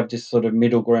kind of have this sort of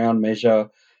middle ground measure.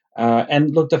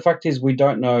 And look, the fact is, we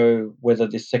don't know whether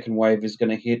this second wave is going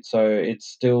to hit, so it's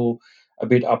still a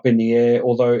bit up in the air.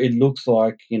 Although it looks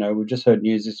like, we've just heard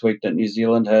news this week that New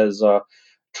Zealand has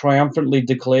triumphantly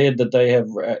declared that they have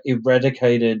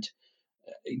eradicated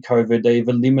COVID. They've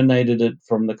eliminated it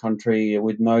from the country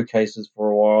with no cases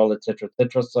for a while, etc.,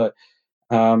 etc. So,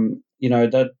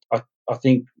 that I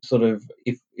think sort of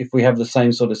if we have the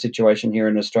same sort of situation here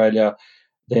in Australia,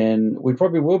 then we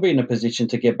probably will be in a position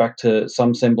to get back to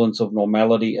some semblance of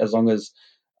normality as long as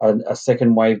a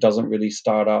second wave doesn't really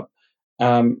start up.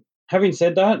 Having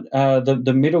said that,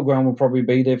 the middle ground will probably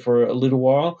be there for a little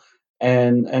while,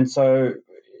 and so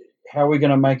how are we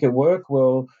going to make it work?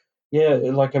 Well, yeah,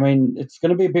 it's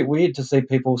going to be a bit weird to see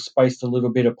people spaced a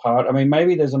little bit apart. I mean,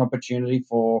 maybe there's an opportunity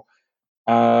for,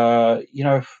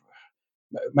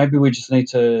 maybe we just need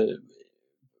to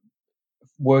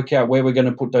work out where we're going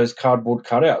to put those cardboard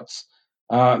cutouts.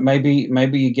 Maybe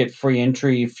you get free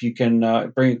entry if you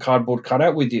can bring a cardboard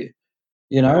cutout with you.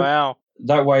 You know, Wow.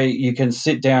 that way you can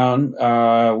sit down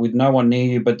with no one near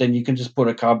you, but then you can just put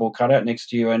a cardboard cutout next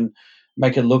to you and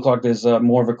make it look like there's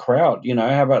more of a crowd.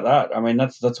 How about that? I mean,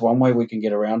 that's one way we can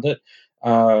get around it.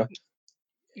 Uh,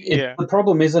 it's Yeah. the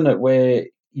problem, isn't it? Where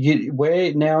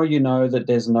now that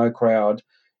there's no crowd,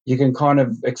 you can kind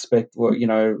of expect,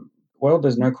 well,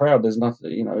 there's no crowd, there's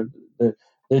nothing,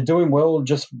 they're doing well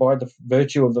just by the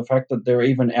virtue of the fact that they're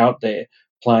even out there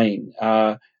playing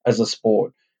as a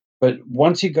sport. But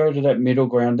once you go to that middle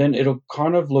ground, then it'll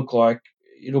kind of look like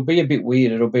it'll be a bit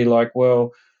weird. It'll be like,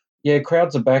 well, yeah,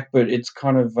 crowds are back, but it's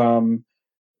kind of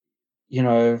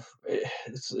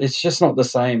it's just not the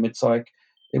same. It's like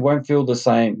it won't feel the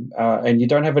same, and you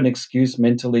don't have an excuse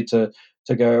mentally to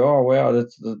go, oh wow,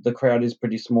 the crowd is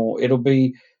pretty small.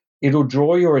 It'll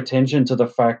draw your attention to the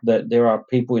fact that there are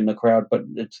people in the crowd, but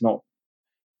it's not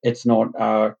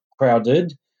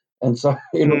crowded, and so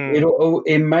Mm,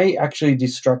 it may actually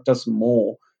distract us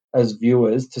more as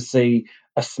viewers to see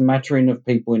a smattering of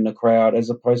people in the crowd as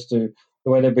opposed to the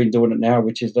way they've been doing it now,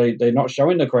 which is they're not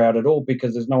showing the crowd at all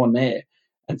because there's no one there.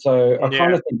 And so I kind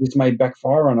yeah. of think this may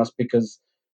backfire on us because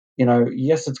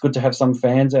yes, it's good to have some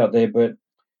fans out there, but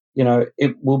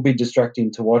it will be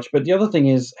distracting to watch. But the other thing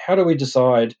is, how do we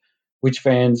decide which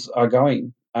fans are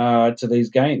going to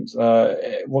these games?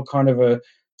 What kind of a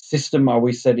system are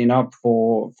we setting up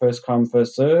for first come,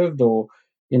 first served? Or,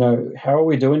 how are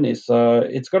we doing this?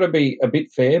 It's got to be a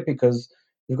bit fair because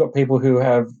you've got people who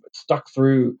have stuck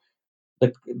through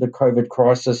the COVID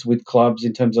crisis with clubs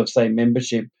in terms of, say,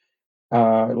 membership.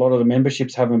 A lot of the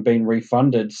memberships haven't been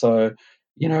refunded. So,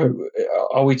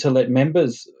 are we to let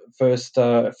members first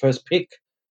pick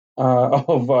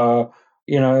of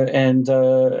and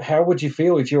how would you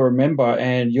feel if you're a member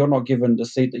and you're not given the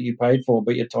seat that you paid for,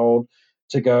 but you're told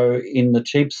to go in the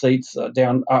cheap seats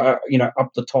down, up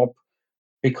the top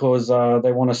because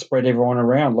they want to spread everyone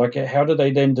around? Like, how do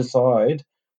they then decide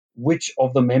which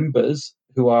of the members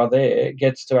who are there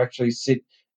gets to actually sit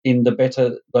in the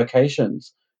better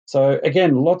locations? So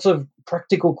again, lots of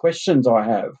practical questions I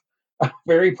have,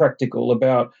 very practical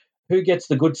about who gets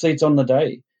the good seats on the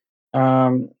day.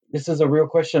 This is a real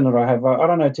question that I have. I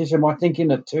don't know, Tish, am I thinking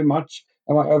it too much?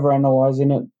 Am I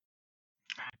overanalyzing it?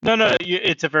 No, no,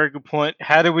 it's a very good point.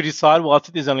 How do we decide? Well, I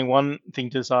think there's only one thing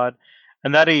to decide,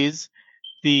 and that is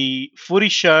the Footy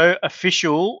Show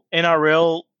official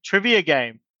NRL trivia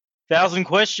game. 1,000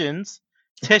 questions.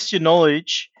 Test your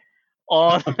knowledge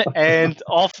on and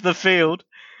off the field,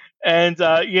 and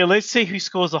yeah, let's see who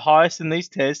scores the highest in these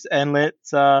tests, and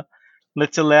let's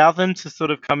allow them to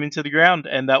sort of come into the ground,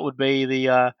 and that would be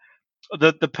the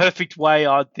perfect way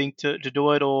I'd think to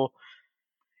do it. Or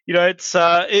it's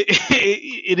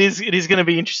it is going to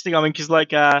be interesting. I mean, because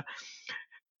I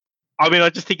mean,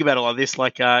 I just think about it like this,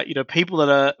 people that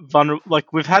are vulnerable,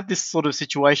 like we've had this sort of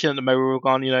situation that maybe we've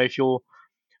gone, if you're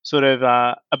sort of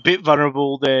a bit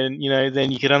vulnerable, then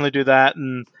then you can only do that,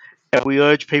 and we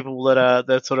urge people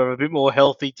that sort of a bit more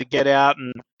healthy to get out,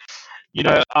 and you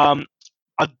know, um,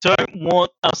 I don't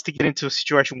want us to get into a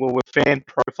situation where we're fan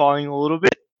profiling a little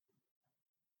bit,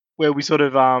 where we sort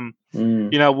of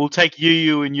Mm. we'll take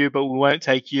you, and you, but we won't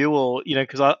take you, or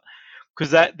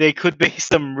because that there could be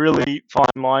some really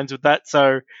fine lines with that.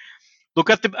 So look,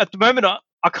 at the moment,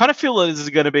 I kind of feel that this is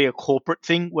going to be a corporate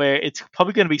thing where it's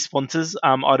probably going to be sponsors.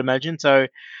 I'd imagine. So,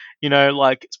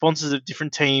 like sponsors of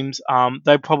different teams,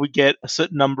 they probably get a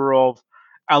certain number of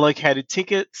allocated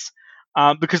tickets.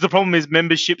 Because the problem is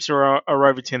memberships are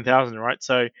over 10,000, right?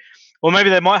 So, or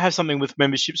maybe they might have something with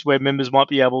memberships where members might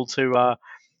be able to,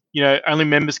 only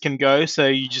members can go. So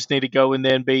you just need to go in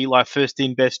there and be like first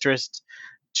in, best dressed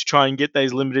to try and get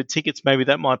those limited tickets. Maybe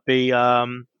that might be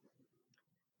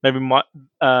maybe might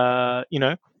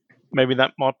maybe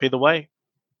that might be the way.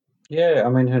 Yeah, I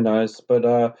mean, who knows?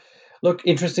 But look,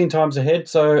 interesting times ahead.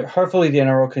 So hopefully the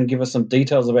NRL can give us some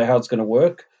details about how it's going to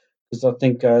work, because I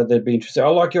think they'd be interesting. I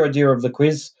like your idea of the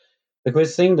quiz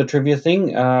thing, the trivia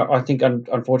thing. I think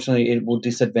unfortunately it will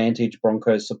disadvantage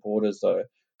Broncos supporters though.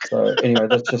 So anyway,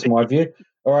 that's just my view.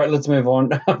 All right, let's move on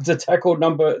to tackle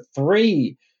number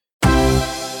 3.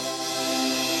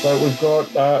 So we've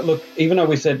got look, even though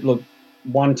we said look,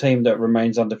 one team that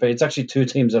remains undefeated, it's actually two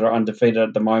teams that are undefeated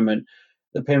at the moment.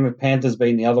 The Penrith Panthers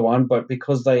being the other one, but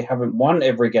because they haven't won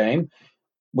every game,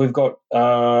 we've got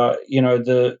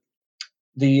the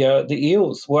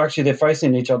Eels. Well, actually, they're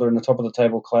facing each other in the top of the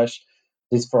table clash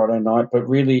this Friday night. But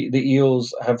really, the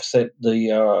Eels have set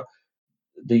the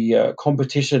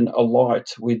competition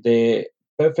alight with their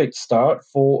perfect start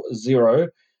 4-0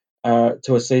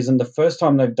 to a season. The first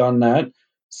time they've done that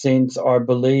since, I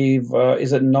believe,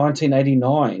 is it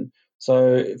 1989?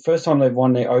 So first time they've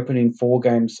won their opening 4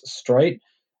 games straight.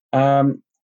 Um,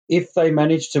 if they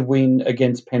manage to win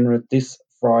against Penrith this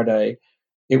Friday,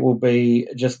 it will be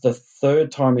just the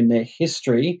third time in their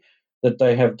history that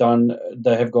they have done.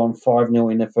 They have gone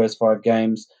 5-0 in their first 5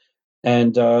 games,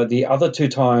 and the other 2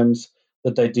 times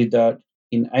that they did that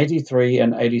in '83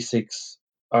 and '86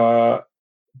 are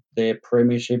their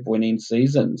premiership winning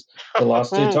seasons. The last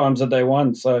 2 times that they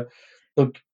won. So,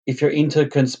 look, if you're into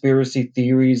conspiracy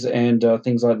theories and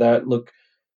things like that, look,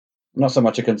 not so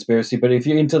much a conspiracy, but if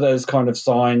you're into those kind of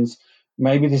signs,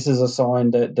 maybe this is a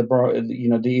sign that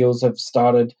the Eels have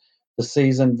started the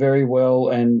season very well,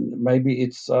 and maybe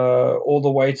it's all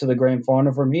the way to the grand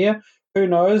final from here. Who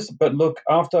knows? But look,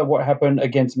 after what happened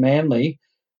against Manly,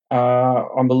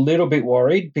 I'm a little bit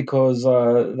worried because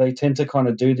they tend to kind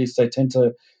of do this. They tend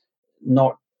to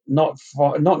not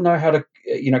not know how to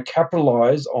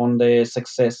capitalize on their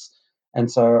success, and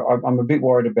so I'm a bit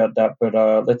worried about that. But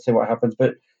let's see what happens.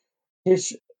 But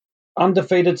he's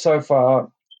undefeated so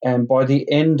far, and by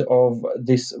the end of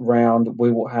this round,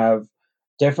 we will have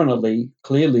definitely,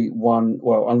 clearly one.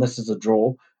 Well, unless it's a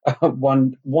draw,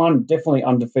 one definitely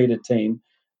undefeated team.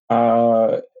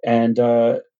 And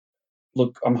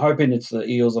look, I'm hoping it's the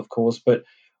Eels, of course. But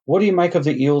what do you make of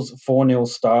the Eels 4-0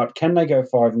 start? Can they go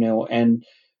 5-0? And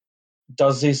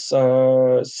does this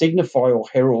signify or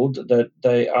herald that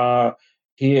they are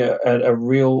here at a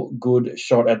real good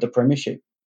shot at the premiership?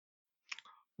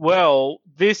 Well,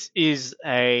 this is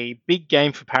a big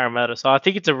game for Parramatta, so I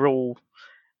think it's a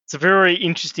very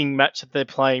interesting match that they're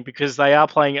playing because they are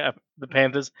playing the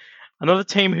Panthers, another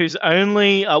team who's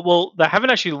only they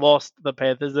haven't actually lost the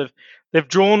Panthers. They've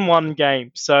drawn 1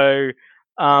 game, so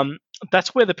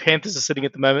that's where the Panthers are sitting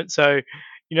at the moment. So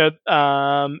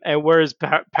and whereas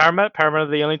Parramatta are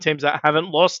the only teams that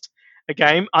haven't lost a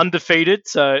game, undefeated.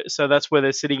 So that's where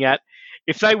they're sitting at.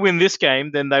 If they win this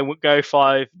game, then they would go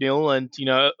 5-0, and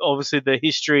obviously the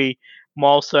history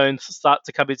milestones start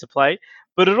to come into play.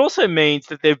 But it also means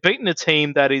that they've beaten a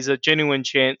team that is a genuine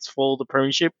chance for the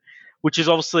premiership, which is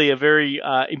obviously a very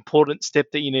important step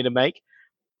that you need to make.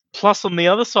 Plus, on the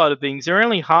other side of things, they're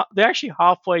actually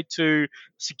halfway to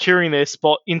securing their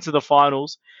spot into the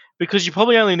finals because you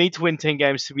probably only need to win 10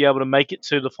 games to be able to make it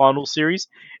to the final series.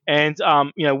 And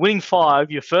winning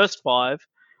 5, your first 5,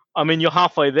 I mean, you're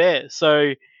halfway there.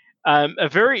 So, a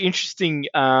very interesting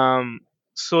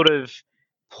sort of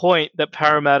point that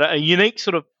Parramatta, a unique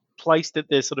sort of place that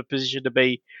they're sort of positioned to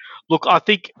be. Look, I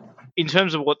think in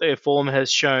terms of what their form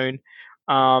has shown,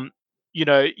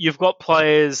 you've got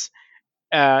players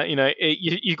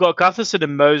you've got Gutherson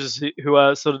and Moses who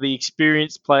are sort of the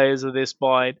experienced players of their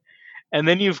side, and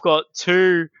then you've got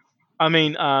two,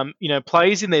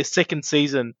 players in their second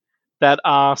season that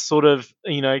are sort of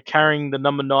carrying the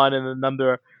number 9 and the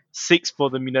number 6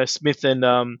 for them. Smith and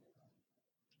I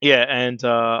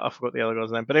forgot the other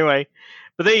guy's name, but anyway,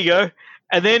 but there you go.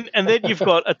 And then you've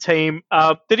got a team.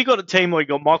 Then you got a team where you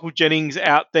got Michael Jennings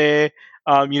out there.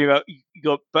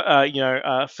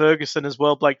 Ferguson as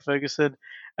well, Blake Ferguson,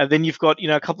 and then you've got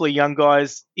a couple of young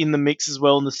guys in the mix as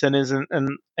well in the centres,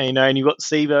 and you've got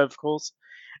Sevo, of course,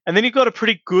 and then you've got a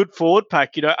pretty good forward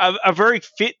pack. A very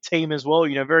fit team as well.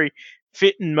 Very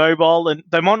fit and mobile, and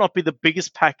they might not be the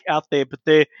biggest pack out there, but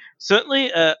they're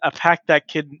certainly a pack that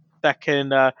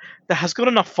has got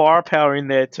enough firepower in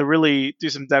there to really do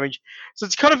some damage. So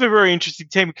it's kind of a very interesting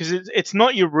team because it's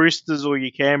not your Roosters or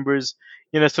your Canberras,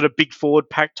 sort of big forward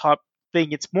pack type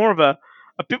thing. It's more of a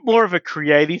bit more of a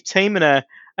creative team and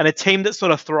a team that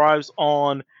sort of thrives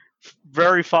on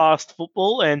very fast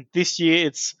football. And this year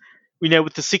it's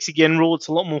with the 6 again rule, it's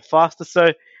a lot more faster.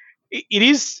 So it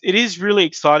is really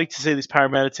exciting to see this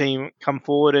Parramatta team come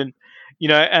forward. And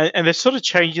and they're sort of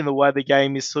changing the way the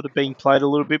game is sort of being played a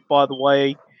little bit by the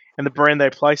way and the brand they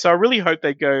play. So I really hope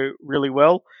they go really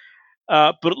well.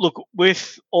 But look,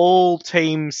 with all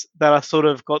teams that are sort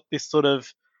of got this sort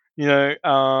of,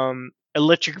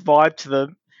 electric vibe to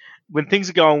them, when things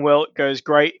are going well, it goes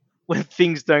great. When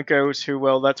things don't go too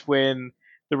well, that's when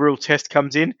the real test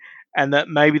comes in, and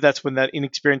that's when that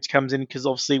inexperience comes in because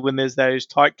obviously when there's those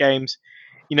tight games,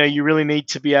 you really need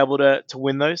to be able to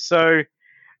win those. So,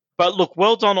 but look,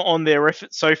 well done on their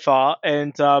efforts so far,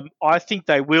 and I think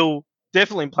they will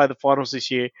definitely play the finals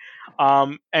this year.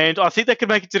 And I think they can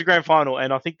make it to the grand final.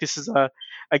 And I think this is a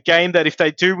game that if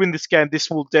they do win this game, this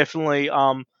will definitely.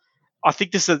 I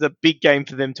think this is a big game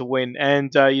for them to win,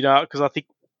 and because I think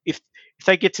if if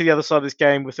they get to the other side of this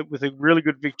game with a really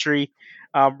good victory,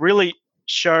 really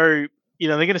show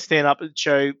they're going to stand up and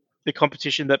show the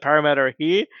competition that Parramatta are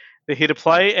here. They're here to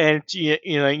play, and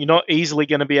you're not easily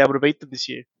going to be able to beat them this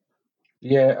year.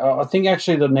 Yeah, I think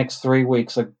actually the next 3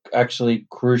 weeks are actually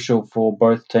crucial for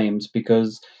both teams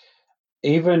because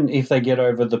even if they get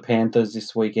over the Panthers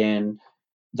this weekend,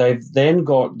 they've then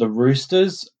got the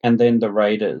Roosters and then the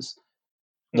Raiders,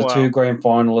 the two Wow, grand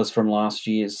finalists from last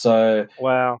year. So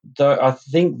wow. I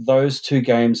think those two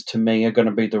games to me are going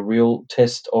to be the real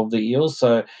test of the Eels.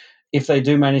 So if they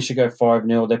do manage to go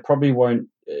 5-0, they probably won't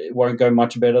go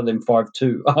much better than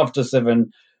 5-2 after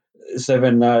seven.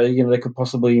 They could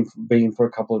possibly be in for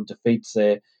a couple of defeats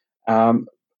there. Um,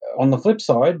 on the flip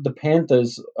side, the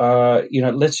Panthers,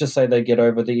 let's just say they get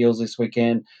over the Eels this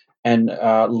weekend and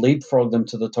leapfrog them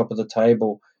to the top of the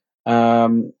table.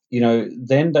 Then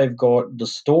they've got the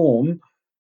Storm.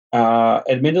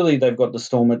 Admittedly, they've got the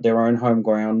Storm at their own home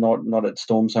ground, not at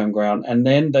Storm's home ground, and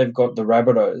then they've got the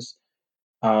Rabbitohs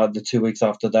the 2 weeks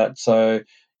after that. So,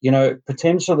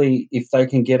 potentially, if they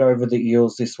can get over the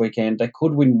Eels this weekend, they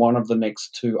could win one of the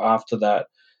next two after that.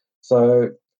 So,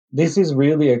 this is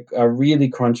really a really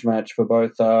crunch match for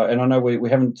both. And I know we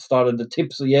haven't started the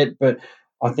tips yet, but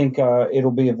I think it'll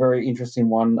be a very interesting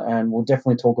one, and we'll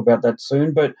definitely talk about that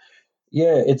soon. But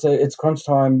yeah, it's crunch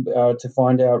time to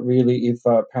find out really if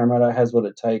Parramatta has what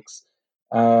it takes.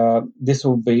 This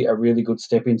will be a really good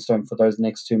stepping stone for those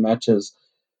next two matches.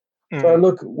 So, Mm.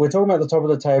 look, we're talking about the top of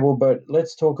the table, but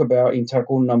let's talk about in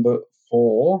tackle number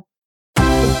 4,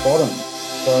 the bottom.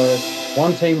 So,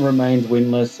 one team remains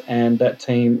winless, and that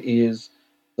team is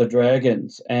the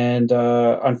Dragons. And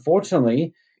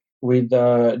unfortunately,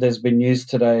 there's been news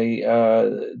today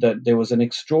that there was an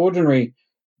extraordinary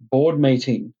board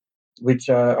meeting, which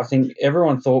I think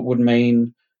everyone thought would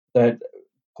mean that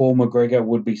Paul McGregor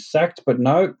would be sacked, but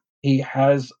no, he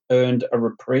has earned a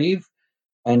reprieve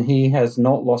and he has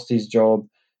not lost his job.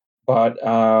 But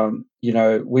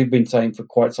we've been saying for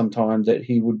quite some time that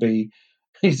he would be.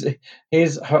 He's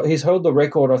he's held the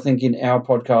record, I think, in our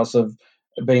podcast of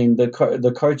being the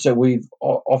coach that we've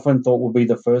often thought would be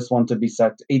the first one to be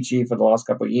sacked each year for the last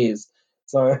couple of years.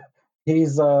 So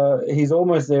he's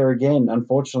almost there again.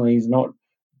 Unfortunately, he's not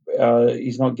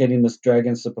getting the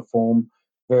Dragons to perform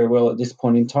very well at this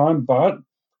point in time. But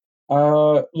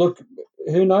look,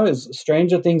 who knows?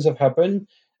 Stranger things have happened.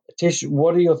 Tish,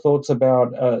 what are your thoughts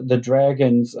about the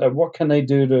Dragons? What can they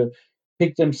do to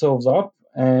pick themselves up?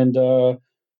 And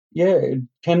yeah,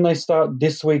 can they start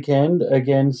this weekend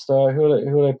against who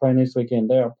are they playing this weekend?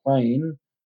 They are playing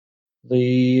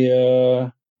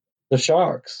the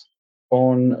Sharks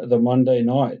on the Monday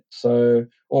night, or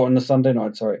on the Sunday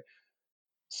night. Sorry.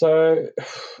 So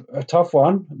a tough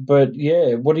one, but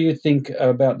yeah, what do you think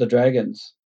about the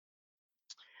Dragons?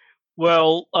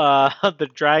 Well, the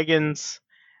Dragons.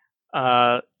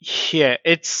 Yeah,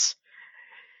 it's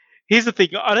here's the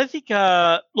thing. I don't think.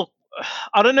 Look,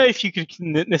 I don't know if you could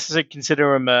necessarily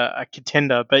consider them a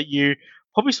contender, but you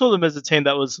probably saw them as a team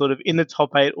that was sort of in the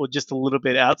top eight or just a little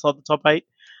bit outside the top eight.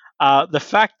 The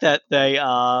fact that they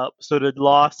are sort of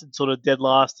last and sort of dead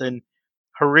last and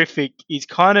horrific is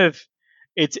kind of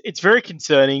it's very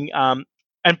concerning. And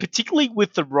particularly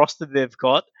with the roster they've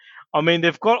got. I mean,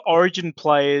 they've got Origin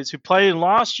players who played in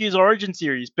last year's Origin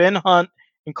series. Ben Hunt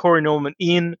and Corey Norman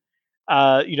in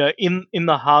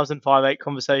the halves and 5'8"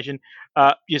 conversation.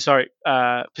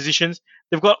 Positions.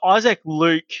 They've got Isaac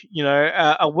Luke,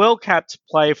 a well capped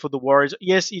player for the Warriors.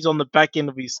 Yes, he's on the back end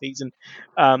of his season,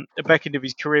 the back end of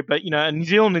his career, but a New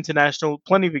Zealand international,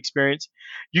 plenty of experience.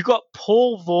 You've got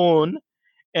Paul Vaughan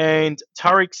and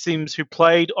Tariq Sims, who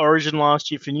played Origin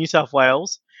last year for New South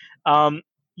Wales. Along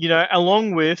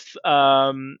with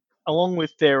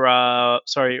their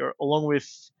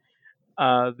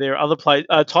other players,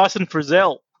 Tyson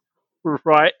Frizzell,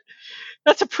 right?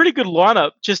 That's a pretty good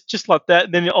lineup, just like that.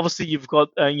 And then obviously you've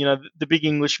got the big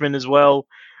Englishman as well.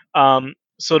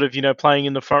 sort of playing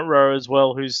in the front row as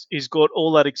well, who's got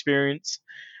all that experience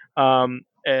and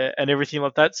everything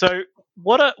like that. So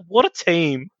what a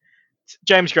team,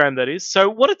 James Graham, that is. So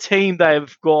what a team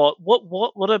they've got.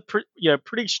 What a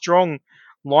pretty strong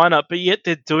lineup, but yet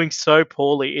they're doing so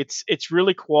poorly. It's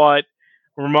really quite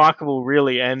remarkable,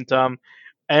 really. And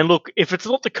look, if it's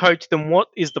not the coach, then what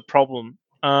is the problem?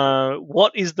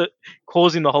 What is the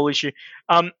causing the whole issue?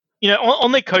 On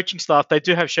their coaching staff, they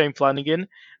do have Shane Flanagan.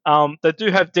 They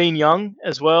do have Dean Young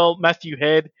as well, Matthew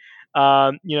Head,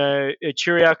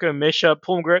 Chiriaco, Mesha,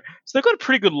 Paul McGregor. So they've got a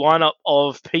pretty good lineup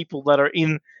of people that are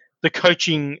in the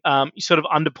coaching sort of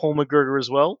under Paul McGregor as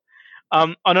well.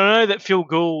 And I know that Phil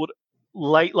Gould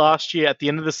late last year at the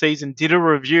end of the season did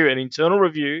an internal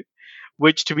review,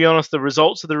 which, to be honest, the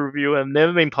results of the review have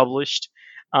never been published,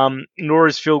 nor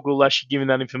is Phil Gould actually giving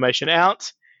that information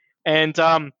out. And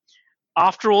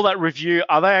after all that review,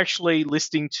 are they actually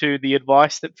listening to the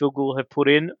advice that Phil Gould have put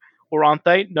in, or aren't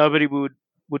they? Nobody would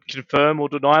confirm or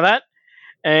deny that.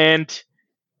 And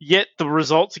yet the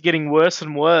results are getting worse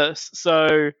and worse.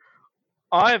 So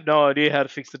I have no idea how to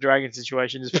fix the Dragon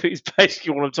situation, is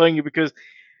basically what I'm telling you, because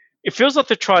it feels like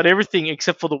they've tried everything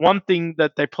except for the one thing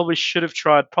that they probably should have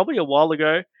tried probably a while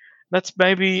ago. Let's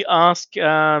maybe ask,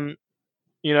 one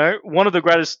of the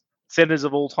greatest centers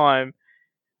of all time,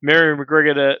 Mary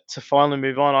McGregor, to finally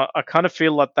move on. I kind of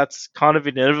feel like that's kind of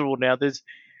inevitable now.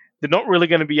 They're not really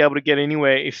going to be able to get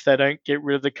anywhere if they don't get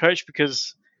rid of the coach,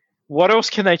 because what else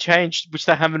can they change which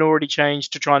they haven't already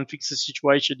changed to try and fix the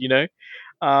situation?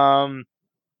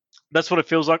 That's what it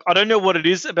feels like. I don't know what it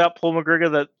is about Paul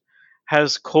McGregor that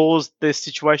has caused this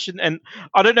situation, and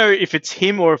I don't know if it's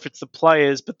him or if it's the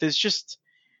players, but there's just,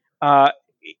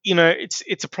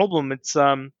 it's a problem. It's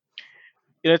one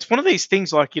of these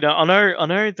things. Like, I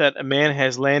know that a man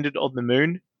has landed on the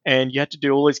moon, and you have to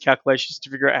do all these calculations to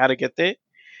figure out how to get there.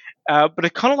 But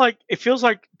it feels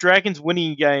like Dragons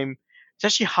winning a game. It's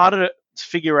actually harder to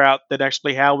figure out than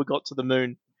actually how we got to the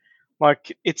moon.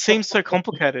 Like, it seems so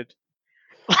complicated.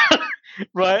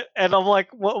 Right? And I'm like,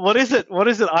 what is it? What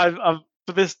is it? I've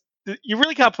for this. You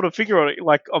really can't put a figure on it,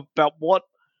 like about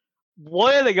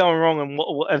why are they going wrong,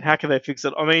 and how can they fix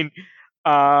it? I mean,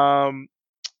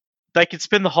 they could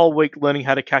spend the whole week learning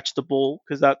how to catch the ball,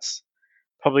 because that's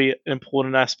probably an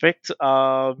important aspect.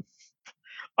 Yeah,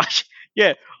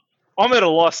 I'm at a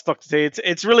loss, Doctor T.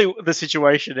 It's really the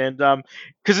situation, and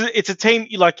because it's a team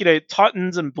like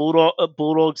Titans and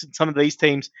Bulldogs and some of these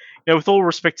teams, with all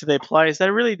respect to their players,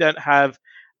 they really don't have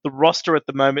the roster at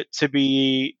the moment to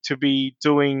be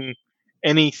doing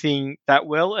anything that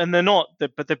well, and they're not.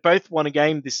 But they both won a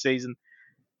game this season.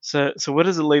 So where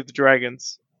does it leave the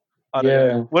Dragons? I don't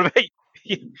know. What about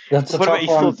you? That's a What about tough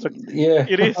your one. thoughts? Yeah.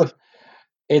 It is.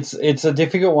 It's a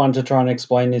difficult one to try and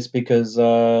explain this because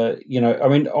I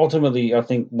mean, ultimately, I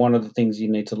think one of the things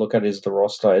you need to look at is the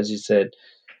roster. As you said,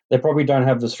 they probably don't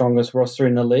have the strongest roster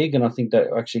in the league, and I think that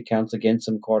actually counts against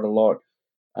them quite a lot.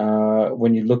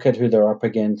 When you look at who they're up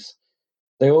against,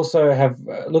 they also have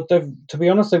to be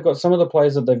honest, they've got some of the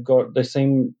players that they've got. They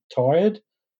seem tired.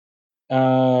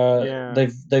 Yeah.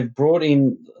 They've brought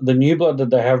in the new blood that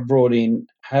they have brought in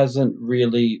hasn't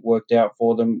really worked out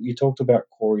for them. You talked about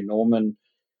Corey Norman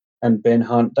and Ben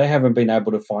Hunt. They haven't been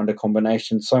able to find a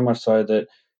combination, so much so that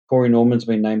Corey Norman's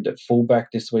been named at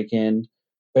fullback this weekend.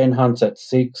 Ben Hunt's at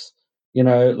 6.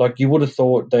 Like you would have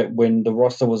thought that when the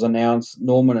roster was announced,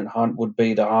 Norman and Hunt would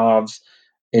be the halves.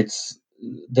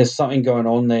 There's something going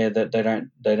on there that they don't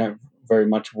very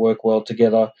much work well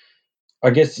together.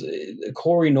 I guess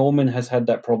Corey Norman has had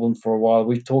that problem for a while.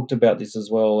 We've talked about this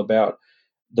as well, about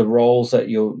the roles that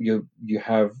you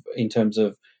have in terms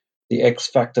of the X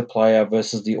factor player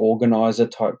versus the organizer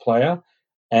type player.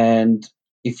 And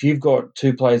if you've got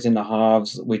two players in the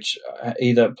halves which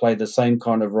either play the same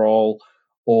kind of role,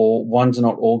 or one's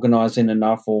not organizing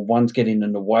enough, or one's getting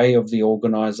in the way of the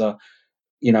organizer,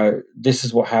 this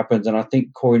is what happens. And I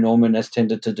think Corey Norman has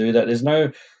tended to do that. There's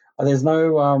no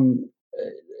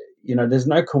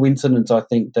coincidence. I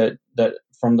think that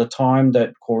from the time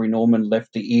that Corey Norman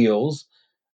left the Eels,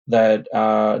 that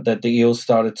the Eels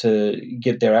started to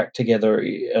get their act together,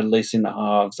 at least in the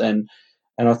halves, and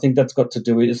I think that's got to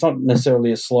do with, it's not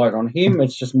necessarily a slight on him.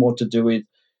 It's just more to do with,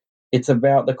 it's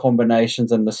about the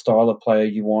combinations and the style of player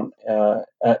you want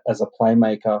as a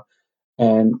playmaker.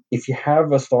 And if you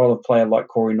have a style of player like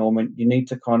Corey Norman, you need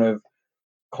to kind of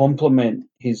complement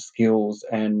his skills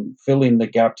and fill in the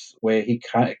gaps where he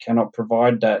cannot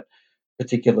provide that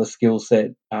particular skill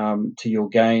set to your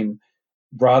game,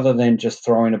 rather than just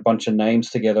throwing a bunch of names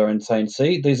together and saying,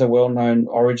 see, these are well-known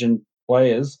Origin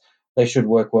players, they should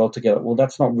work well together. Well,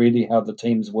 that's not really how the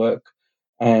teams work.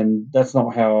 and that's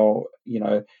not how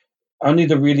only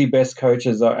the really best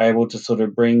coaches are able to sort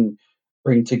of bring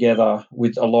together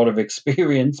with a lot of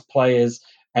experienced players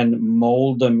and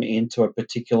mold them into a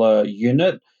particular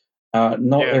unit.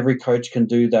 Not Yeah, every coach can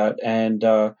do that, and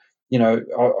I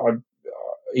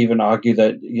even argue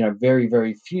that very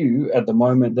very few at the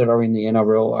moment that are in the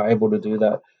NRL are able to do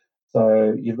that.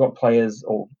 So you've got players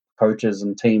or coaches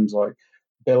and teams like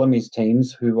Bellamy's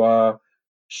teams who are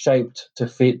shaped to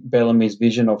fit Bellamy's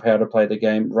vision of how to play the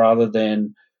game rather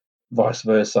than vice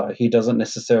versa. He doesn't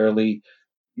necessarily,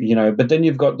 but then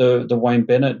you've got the Wayne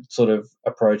Bennett sort of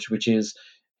approach, which is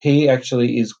he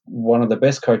actually is one of the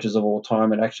best coaches of all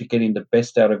time and actually getting the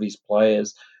best out of his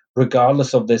players,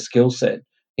 regardless of their skill set.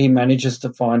 He manages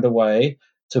to find a way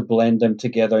to blend them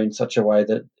together in such a way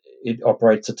that it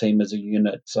operates a team as a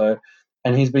unit. So,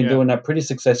 and he's been yeah, doing that pretty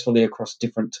successfully across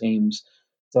different teams.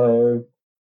 So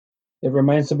it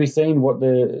remains to be seen what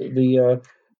the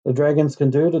Dragons can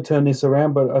do to turn this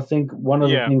around. But I think one of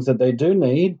the yeah, things that they do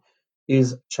need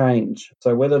is change.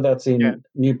 So whether that's yeah. in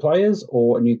new players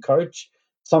or a new coach,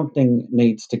 something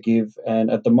needs to give. And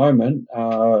at the moment,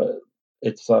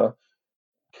 it's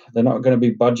they're not going to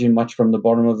be budging much from the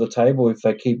bottom of the table if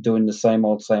they keep doing the same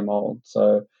old, same old.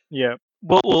 So Yeah.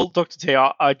 Well, Dr. T,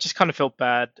 I just kind of felt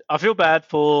bad. I feel bad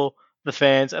for the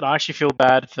fans, and I actually feel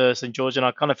bad for St. George. And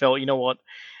I kind of felt, you know what?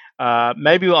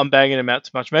 Maybe I'm banging them out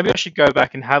too much. Maybe I should go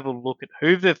back and have a look at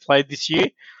who they've played this year.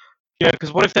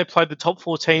 Because what if they played the top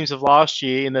four teams of last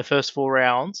year in their first four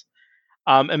rounds?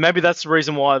 And maybe that's the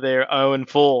reason why they're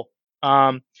 0-4.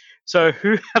 So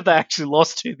who have they actually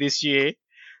lost to this year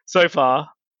so far?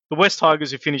 The West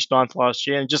Tigers, who finished ninth last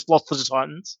year and just lost to the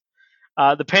Titans.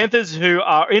 The Panthers, who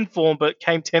are in form but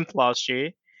came 10th last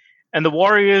year, and the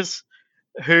Warriors,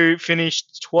 who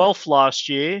finished 12th last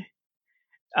year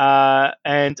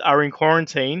and are in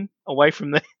quarantine away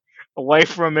from away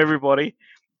from everybody,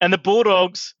 and the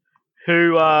Bulldogs,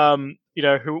 who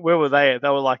who where were they at? They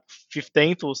were like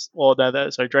 15th or no,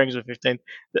 sorry, Dragons were 15th.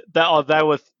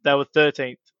 They were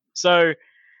 13th. So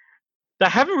they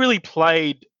haven't really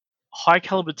played high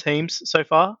caliber teams so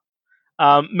far.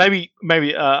 Maybe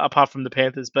apart from the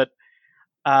Panthers, but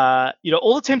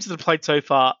all the teams that have played so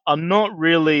far are not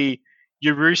really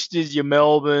your Roosters, your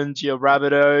Melbournes, your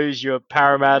Rabbitohs, your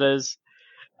Parramatters,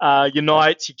 your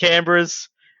Knights, your Canberras.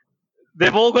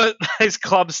 They've all got those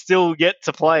clubs still yet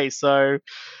to play. So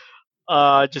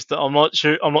just I'm not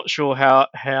sure. I'm not sure how.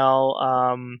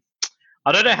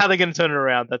 I don't know how they're going to turn it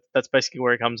around. That's basically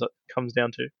where it comes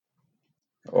down to.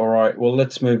 all right, well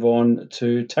let's move on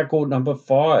to tackle number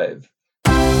 5.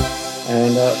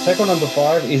 And tackle number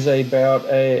 5 is about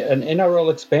an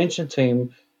NRL expansion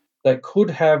team that could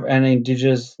have an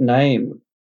Indigenous name.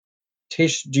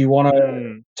 Tish, do you want to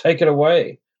Mm. take it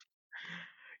away?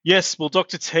 Yes, well,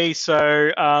 Dr. T.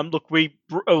 So, look, we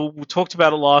talked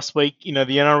about it last week. The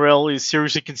NRL is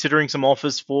seriously considering some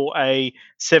offers for a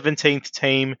 17th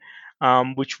team,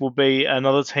 which will be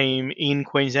another team in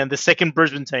Queensland, the second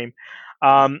Brisbane team.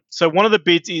 So, one of the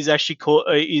bids is actually called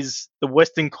is the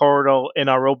Western Corridor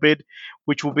NRL bid,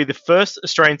 which will be the first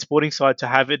Australian sporting side to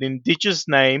have an Indigenous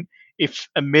name if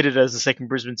admitted as the second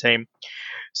Brisbane team.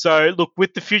 So, look,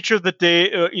 with the future of of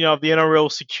the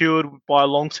NRL secured by a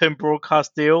long-term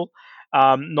broadcast deal,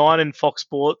 Nine and Fox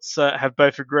Sports have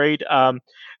both agreed.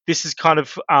 This has kind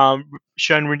of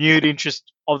shown renewed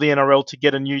interest of the NRL to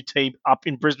get a new team up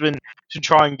in Brisbane to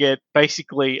try and get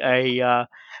basically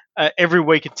every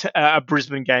week a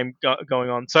Brisbane game going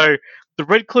on. So the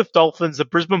Redcliffe Dolphins, the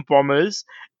Brisbane Bombers,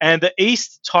 and the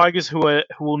East Tigers, who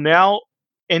will now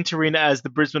enter in as the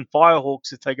Brisbane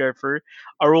Firehawks if they go through,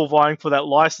 are all vying for that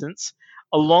license,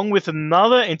 along with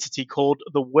another entity called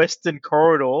the Western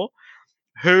Corridor,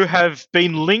 who have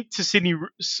been linked to Sydney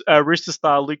Rooster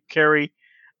star Luke Kerry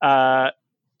to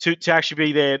actually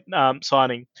be their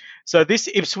signing. So this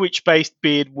Ipswich-based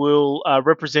bid will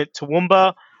represent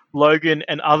Toowoomba, Logan,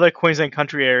 and other Queensland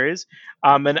country areas,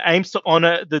 and aims to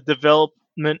honour the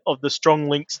development of the strong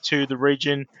links to the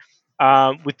region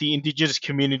with the Indigenous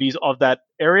communities of that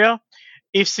area.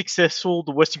 If successful,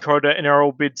 the Western Corridor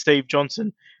NRL bid Steve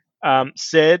Johnson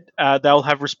said they'll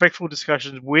have respectful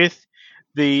discussions with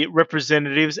the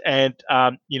representatives, and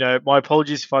my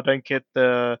apologies if I don't get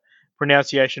the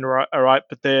pronunciation right. All right,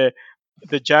 but the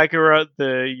Jagera,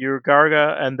 the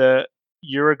Urugaraga, and the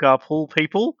Urugapul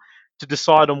people to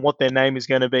decide on what their name is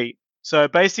going to be. So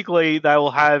basically, they will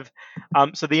have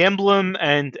so the emblem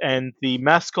and the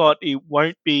mascot. It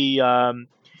won't be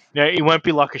it won't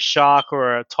be like a shark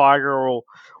or a tiger or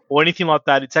anything like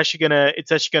that. It's actually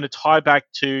gonna tie back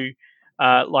to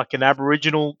like an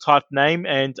Aboriginal type name,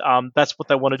 and that's what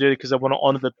they want to do because they want to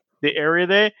honour the area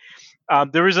there.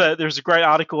 there's a great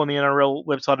article on the NRL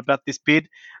website about this bid.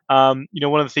 One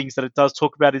of the things that it does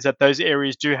talk about is that those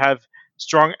areas do have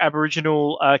strong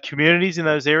Aboriginal communities in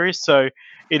those areas, so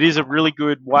it is a really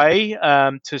good way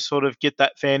to sort of get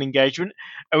that fan engagement.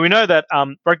 And we know that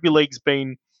rugby league's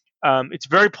been it's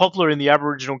very popular in the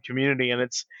Aboriginal community, and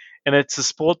it's a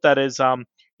sport that is a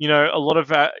lot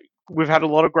of we've had a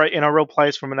lot of great NRL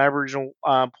players from an Aboriginal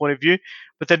point of view,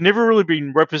 but they've never really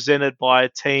been represented by a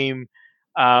team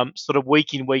sort of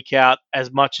week in, week out,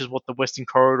 as much as what the Western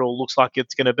Corridor looks like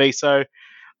it's going to be. So,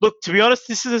 look, to be honest,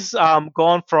 this has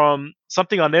gone from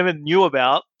something I never knew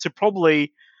about to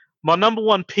probably my number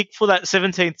one pick for that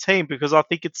 17th team, because I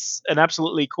think it's an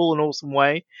absolutely cool and awesome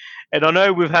way. And I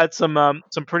know we've had some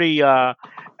pretty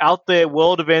out there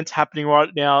world events happening right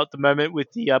now at the moment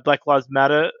with the Black Lives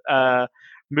Matter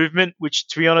movement, which,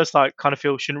 to be honest, I kind of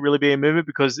feel shouldn't really be a movement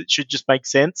because it should just make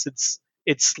sense.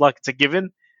 It's like it's a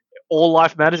given. All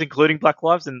life matters, including Black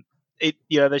lives, and they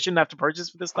shouldn't have to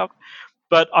protest for this stuff.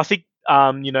 But I think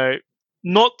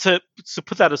not to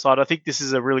put that aside, I think this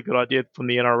is a really good idea from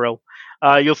the NRL.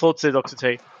 Your thoughts there, Doctor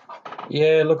T?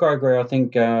 Yeah, look, I agree. I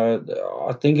think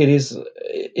it is.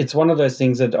 It's one of those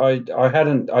things that I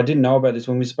didn't know about this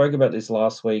when we spoke about this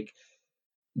last week.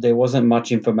 There wasn't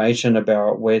much information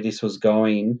about where this was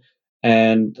going,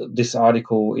 and this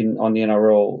article on the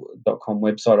NRL.com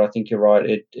website, I think you're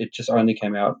right. It just only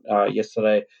came out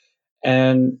yesterday,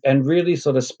 and really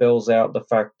sort of spells out the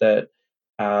fact that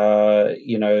the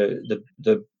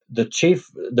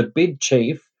bid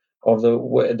chief of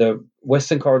the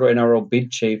Western Corridor NRL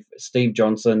bid chief, Steve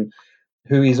Johnson,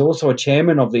 who is also a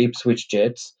chairman of the Ipswich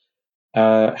Jets,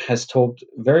 has talked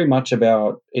very much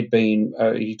about it being.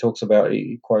 He talks about,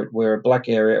 quote, "We're a black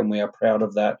area and we are proud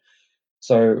of that."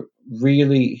 So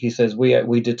really, he says,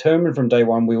 we determined from day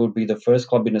one we would be the first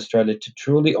club in Australia to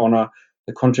truly honour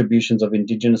the contributions of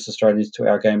Indigenous Australians to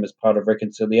our game as part of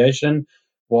reconciliation.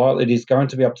 While it is going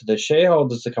to be up to the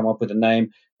shareholders to come up with a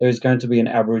name, there is going to be an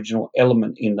Aboriginal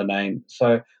element in the name.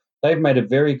 So they've made it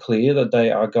very clear that they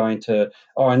are going to.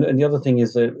 Oh, and the other thing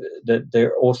is that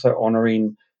they're also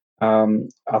honouring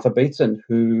Arthur Beetson,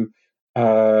 who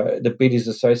the bid is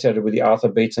associated with the Arthur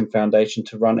Beetson Foundation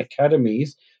to run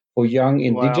academies for young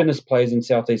Wow. Indigenous players in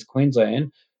Southeast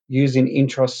Queensland, using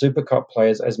Intrust Super Cup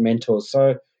players as mentors.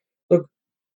 So, look,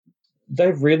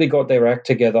 they've really got their act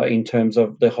together in terms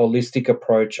of the holistic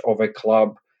approach of a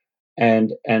club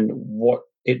and what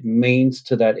it means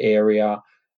to that area.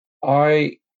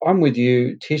 I'm with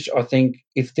you, Tish. I think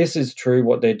if this is true,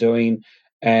 what they're doing,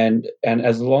 and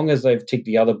as long as they've ticked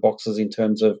the other boxes in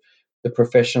terms of the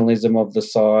professionalism of the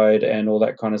side and all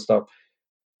that kind of stuff,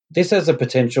 this has a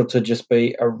potential to just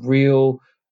be a real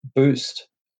boost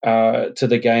to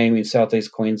the game in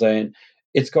Southeast Queensland.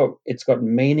 It's got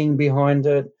meaning behind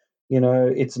it.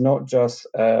 It's not just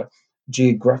a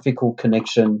geographical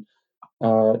connection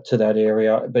to that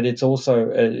area, but it's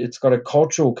got a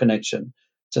cultural connection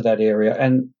to that area.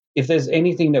 And if there's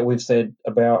anything that we've said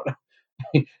about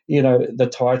the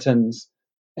Titans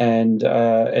and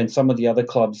some of the other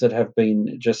clubs that have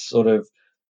been just sort of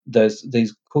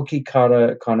these cookie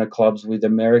cutter kind of clubs with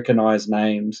Americanized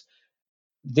names.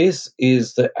 This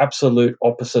is the absolute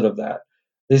opposite of that.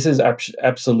 This is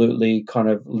absolutely kind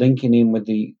of linking in with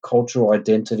the cultural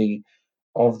identity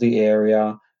of the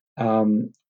area,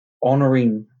 um,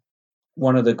 honoring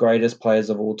one of the greatest players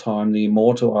of all time, the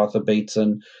immortal Arthur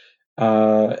Beetson,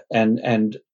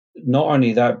 and not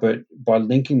only that, but by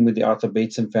linking with the Arthur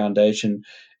Beetson Foundation,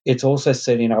 it's also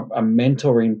setting up a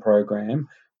mentoring program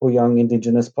for young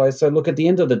Indigenous players. So, look, at the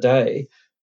end of the day,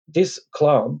 this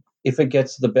club, if it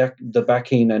gets the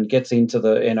backing and gets into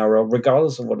the NRL,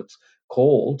 regardless of what it's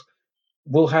called,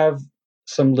 will have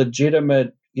some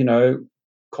legitimate,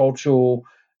 cultural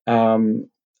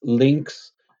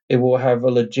links. It will have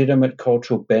a legitimate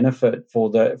cultural benefit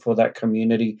for that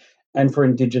community and for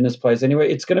Indigenous players.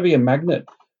 Anyway, it's going to be a magnet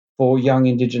for young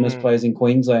Indigenous Mm. players in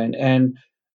Queensland, and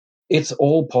it's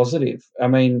all positive. I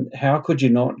mean, how could you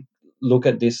not look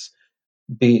at this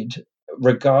bid,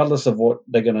 regardless of what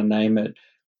they're going to name it,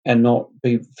 and not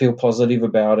feel positive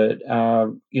about it?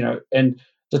 And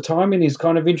the timing is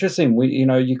kind of interesting.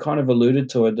 You kind of alluded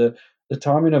to it. The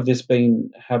timing of this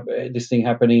thing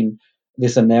happening,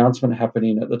 this announcement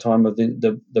happening at the time of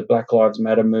the Black Lives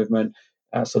Matter movement,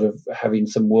 sort of having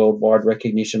some worldwide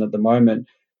recognition at the moment,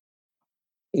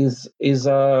 is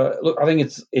look. I think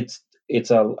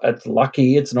it's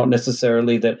lucky. It's not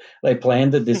necessarily that they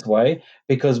planned it this way,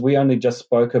 because we only just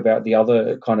spoke about the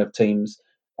other kind of teams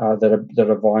that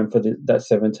are vying for that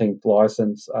 17th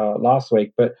license last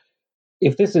week. But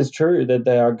if this is true that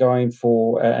they are going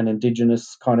for an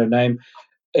Indigenous kind of name,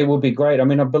 It would be great. I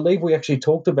mean, I believe we actually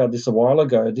talked about this a while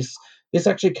ago. This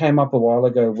actually came up a while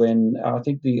ago when I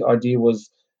think the idea was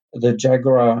the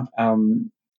Jagera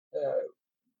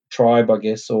tribe, I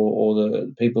guess, or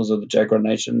the peoples of the Jagera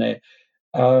Nation there,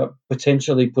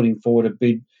 potentially putting forward a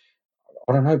bid.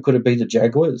 I don't know. Could it be the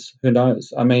Jaguars? Who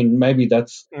knows? I mean, maybe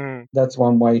Mm. that's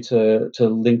one way to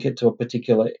link it to a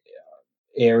particular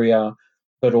area,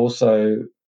 but also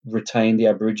retain the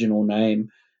Aboriginal name.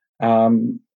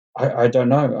 Um, I don't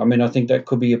know. I mean, I think that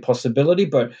could be a possibility,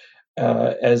 but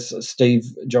as Steve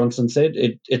Johnson said,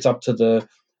 it's up to the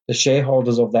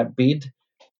shareholders of that bid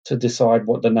to decide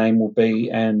what the name will be.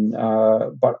 And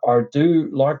but I do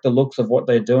like the looks of what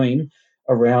they're doing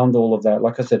around all of that.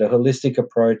 Like I said, a holistic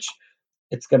approach.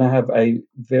 It's going to have a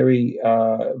very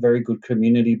good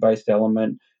community based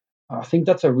element. I think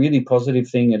that's a really positive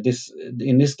thing at this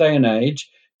in this day and age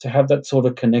to have that sort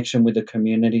of connection with the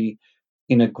community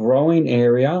in a growing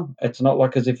area. It's not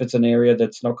like as if it's an area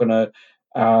that's not going to,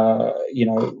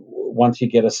 once you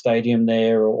get a stadium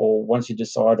there or once you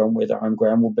decide on where the home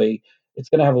ground will be, it's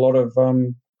going to have a lot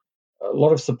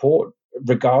of support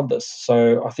regardless.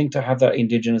 So I think to have that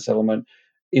Indigenous element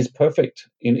is perfect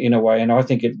in a way, and I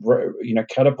think it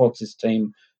catapults this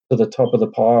team to the top of the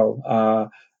pile.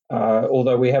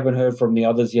 Although we haven't heard from the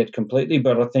others yet completely,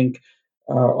 but I think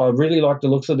I really like the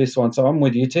looks of this one. So I'm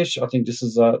with you, Tish. I think this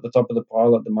is the top of the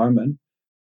pile at the moment.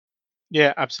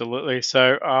 Yeah, absolutely.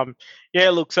 So, yeah,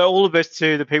 look, so all the best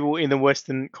to the people in the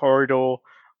Western Corridor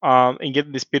in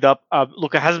getting this bid up.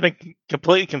 Look, it hasn't been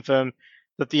completely confirmed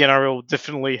that the NRL will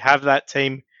definitely have that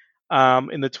team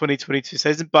in the 2022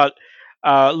 season, but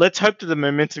let's hope that the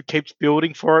momentum keeps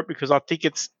building for it because I think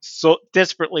it's so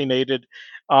desperately needed,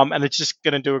 and it's just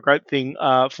going to do a great thing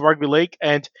for rugby league,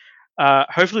 and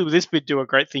hopefully with this bid, do a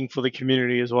great thing for the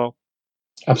community as well.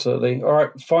 Absolutely. All right,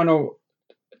 final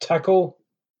tackle,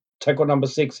 tackle number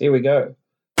 6. Here we go.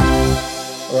 All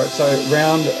right, so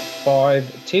round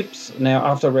 5 tips. Now,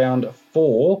 after round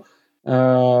 4,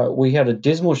 we had a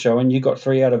dismal showing. You got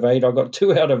 3 out of 8. I got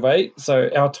 2 out of 8. So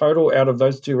our total out of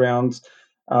those 2 rounds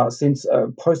since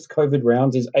post-COVID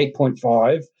rounds is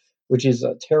 8.5, which is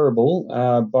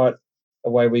terrible, but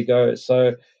away we go.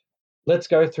 So let's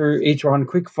go through each one.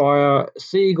 Quick fire.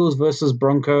 Seagulls versus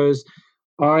Broncos.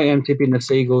 I am tipping the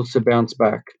Seagulls to bounce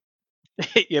back.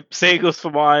 Yep, Seagulls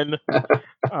for mine.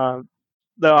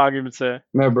 No arguments there.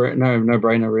 No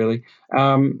brainer, really.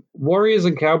 Warriors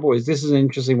and Cowboys. This is an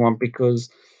interesting one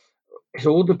because it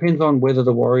all depends on whether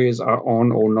the Warriors are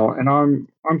on or not, and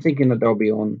I'm thinking that they'll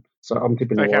be on, so I'm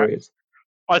tipping the Okay. Warriors.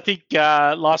 I think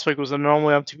last week was an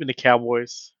anomaly. I'm tipping the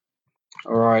Cowboys.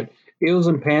 All right, Eels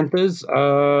and Panthers.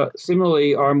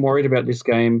 Similarly, I'm worried about this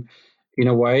game in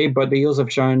a way, but the Eels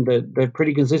have shown that they're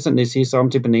pretty consistent this year, so I'm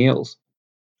tipping the Eels.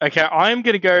 Okay, I'm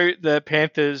going to go the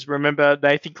Panthers. Remember,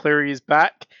 Nathan Cleary is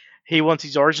back. He wants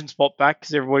his origin spot back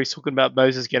because everybody's talking about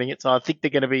Moses getting it. So I think they're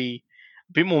going to be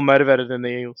a bit more motivated than the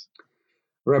Eagles.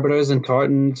 Rabbitohs and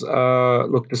Titans.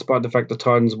 Look, despite the fact the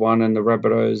Titans won and the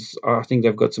Rabbitohs, I think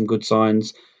they've got some good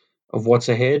signs of what's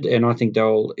ahead, and I think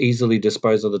they'll easily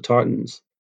dispose of the Titans.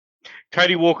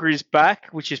 Cody Walker is back,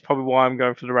 which is probably why I'm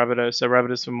going for the Rabbitohs. So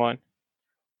Rabbitohs for mine.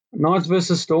 Knights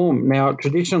versus Storm. Now,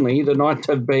 traditionally, the Knights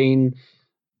have been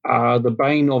the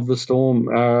bane of the Storm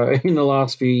in the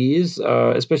last few years,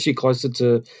 especially closer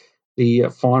to the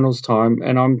finals time.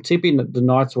 And I'm tipping that the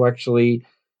Knights will actually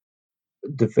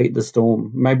defeat the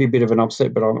Storm. Maybe a bit of an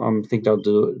upset, but I think they'll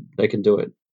do it. They can do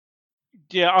it.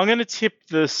 Yeah, I'm going to tip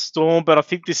the Storm, but I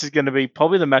think this is going to be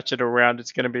probably the match at a round.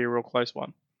 It's going to be a real close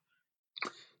one.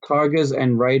 Tigers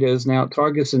and Raiders. Now,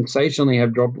 Tigers sensationally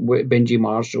have dropped Benji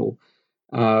Marshall.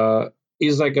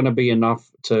 Is that going to be enough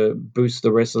to boost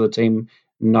the rest of the team?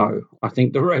 No. I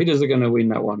think the Raiders are going to win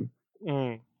that one.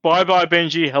 Bye bye,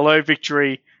 Benji. Hello,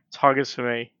 victory. Tigers for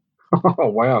me. Oh,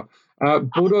 wow.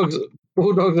 Bulldogs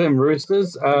and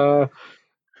Roosters. I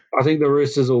think the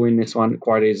Roosters will win this one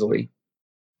quite easily.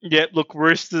 Yeah, look,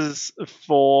 Roosters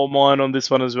for mine on this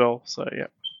one as well. So, yeah.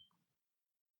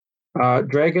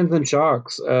 Dragons and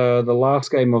Sharks, the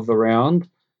last game of the round.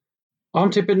 I'm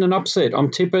tipping an upset.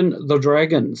 I'm tipping the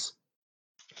Dragons.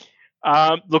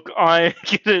 Look, I'm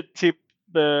gonna tip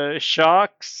the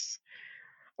Sharks.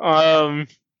 Yeah.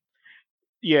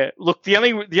 Look, the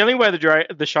only way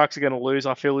the Sharks are going to lose,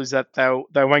 I feel, is that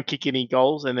they won't kick any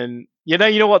goals, and then you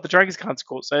know what, the Dragons can't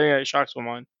score. So yeah, Sharks for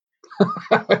mine.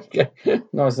 Okay,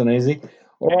 nice and easy.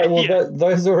 All right, well, Yeah.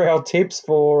 those are our tips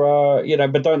for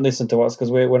but don't listen to us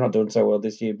because we're not doing so well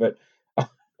this year. But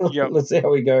Yep. let's see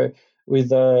how we go with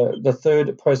the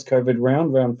third post-COVID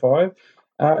round 5.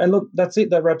 And look, that's it.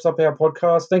 That wraps up our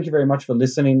podcast. Thank you very much for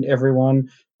listening, everyone.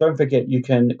 Don't forget you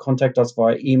can contact us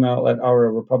via email at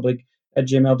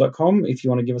rlrepublic@gmail.com if you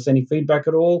want to give us any feedback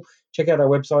at all. Check out our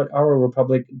website,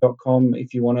 rlrepublic.com,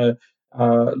 if you want to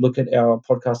look at our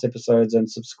podcast episodes and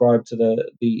subscribe to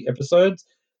the episodes.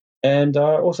 And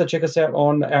also check us out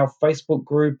on our Facebook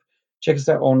group. Check us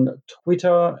out on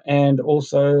Twitter and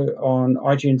also on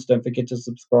iTunes. Don't forget to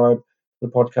subscribe to the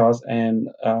podcast and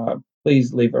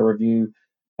please leave a review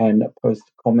and post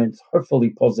comments, hopefully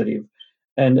positive.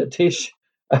 And Tish,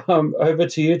 over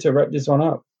to you to wrap this one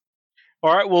up.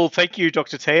 All right. Well, thank you,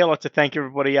 Dr. T. I'd like to thank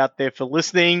everybody out there for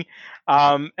listening.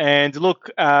 And look,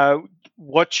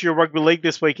 watch your rugby league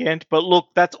this weekend. But look,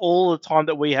 that's all the time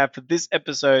that we have for this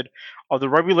episode of the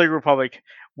Rugby League Republic.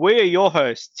 We are your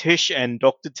hosts, Tish and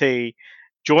Dr. T.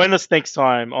 Join us next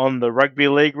time on the Rugby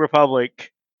League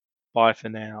Republic. Bye for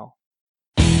now.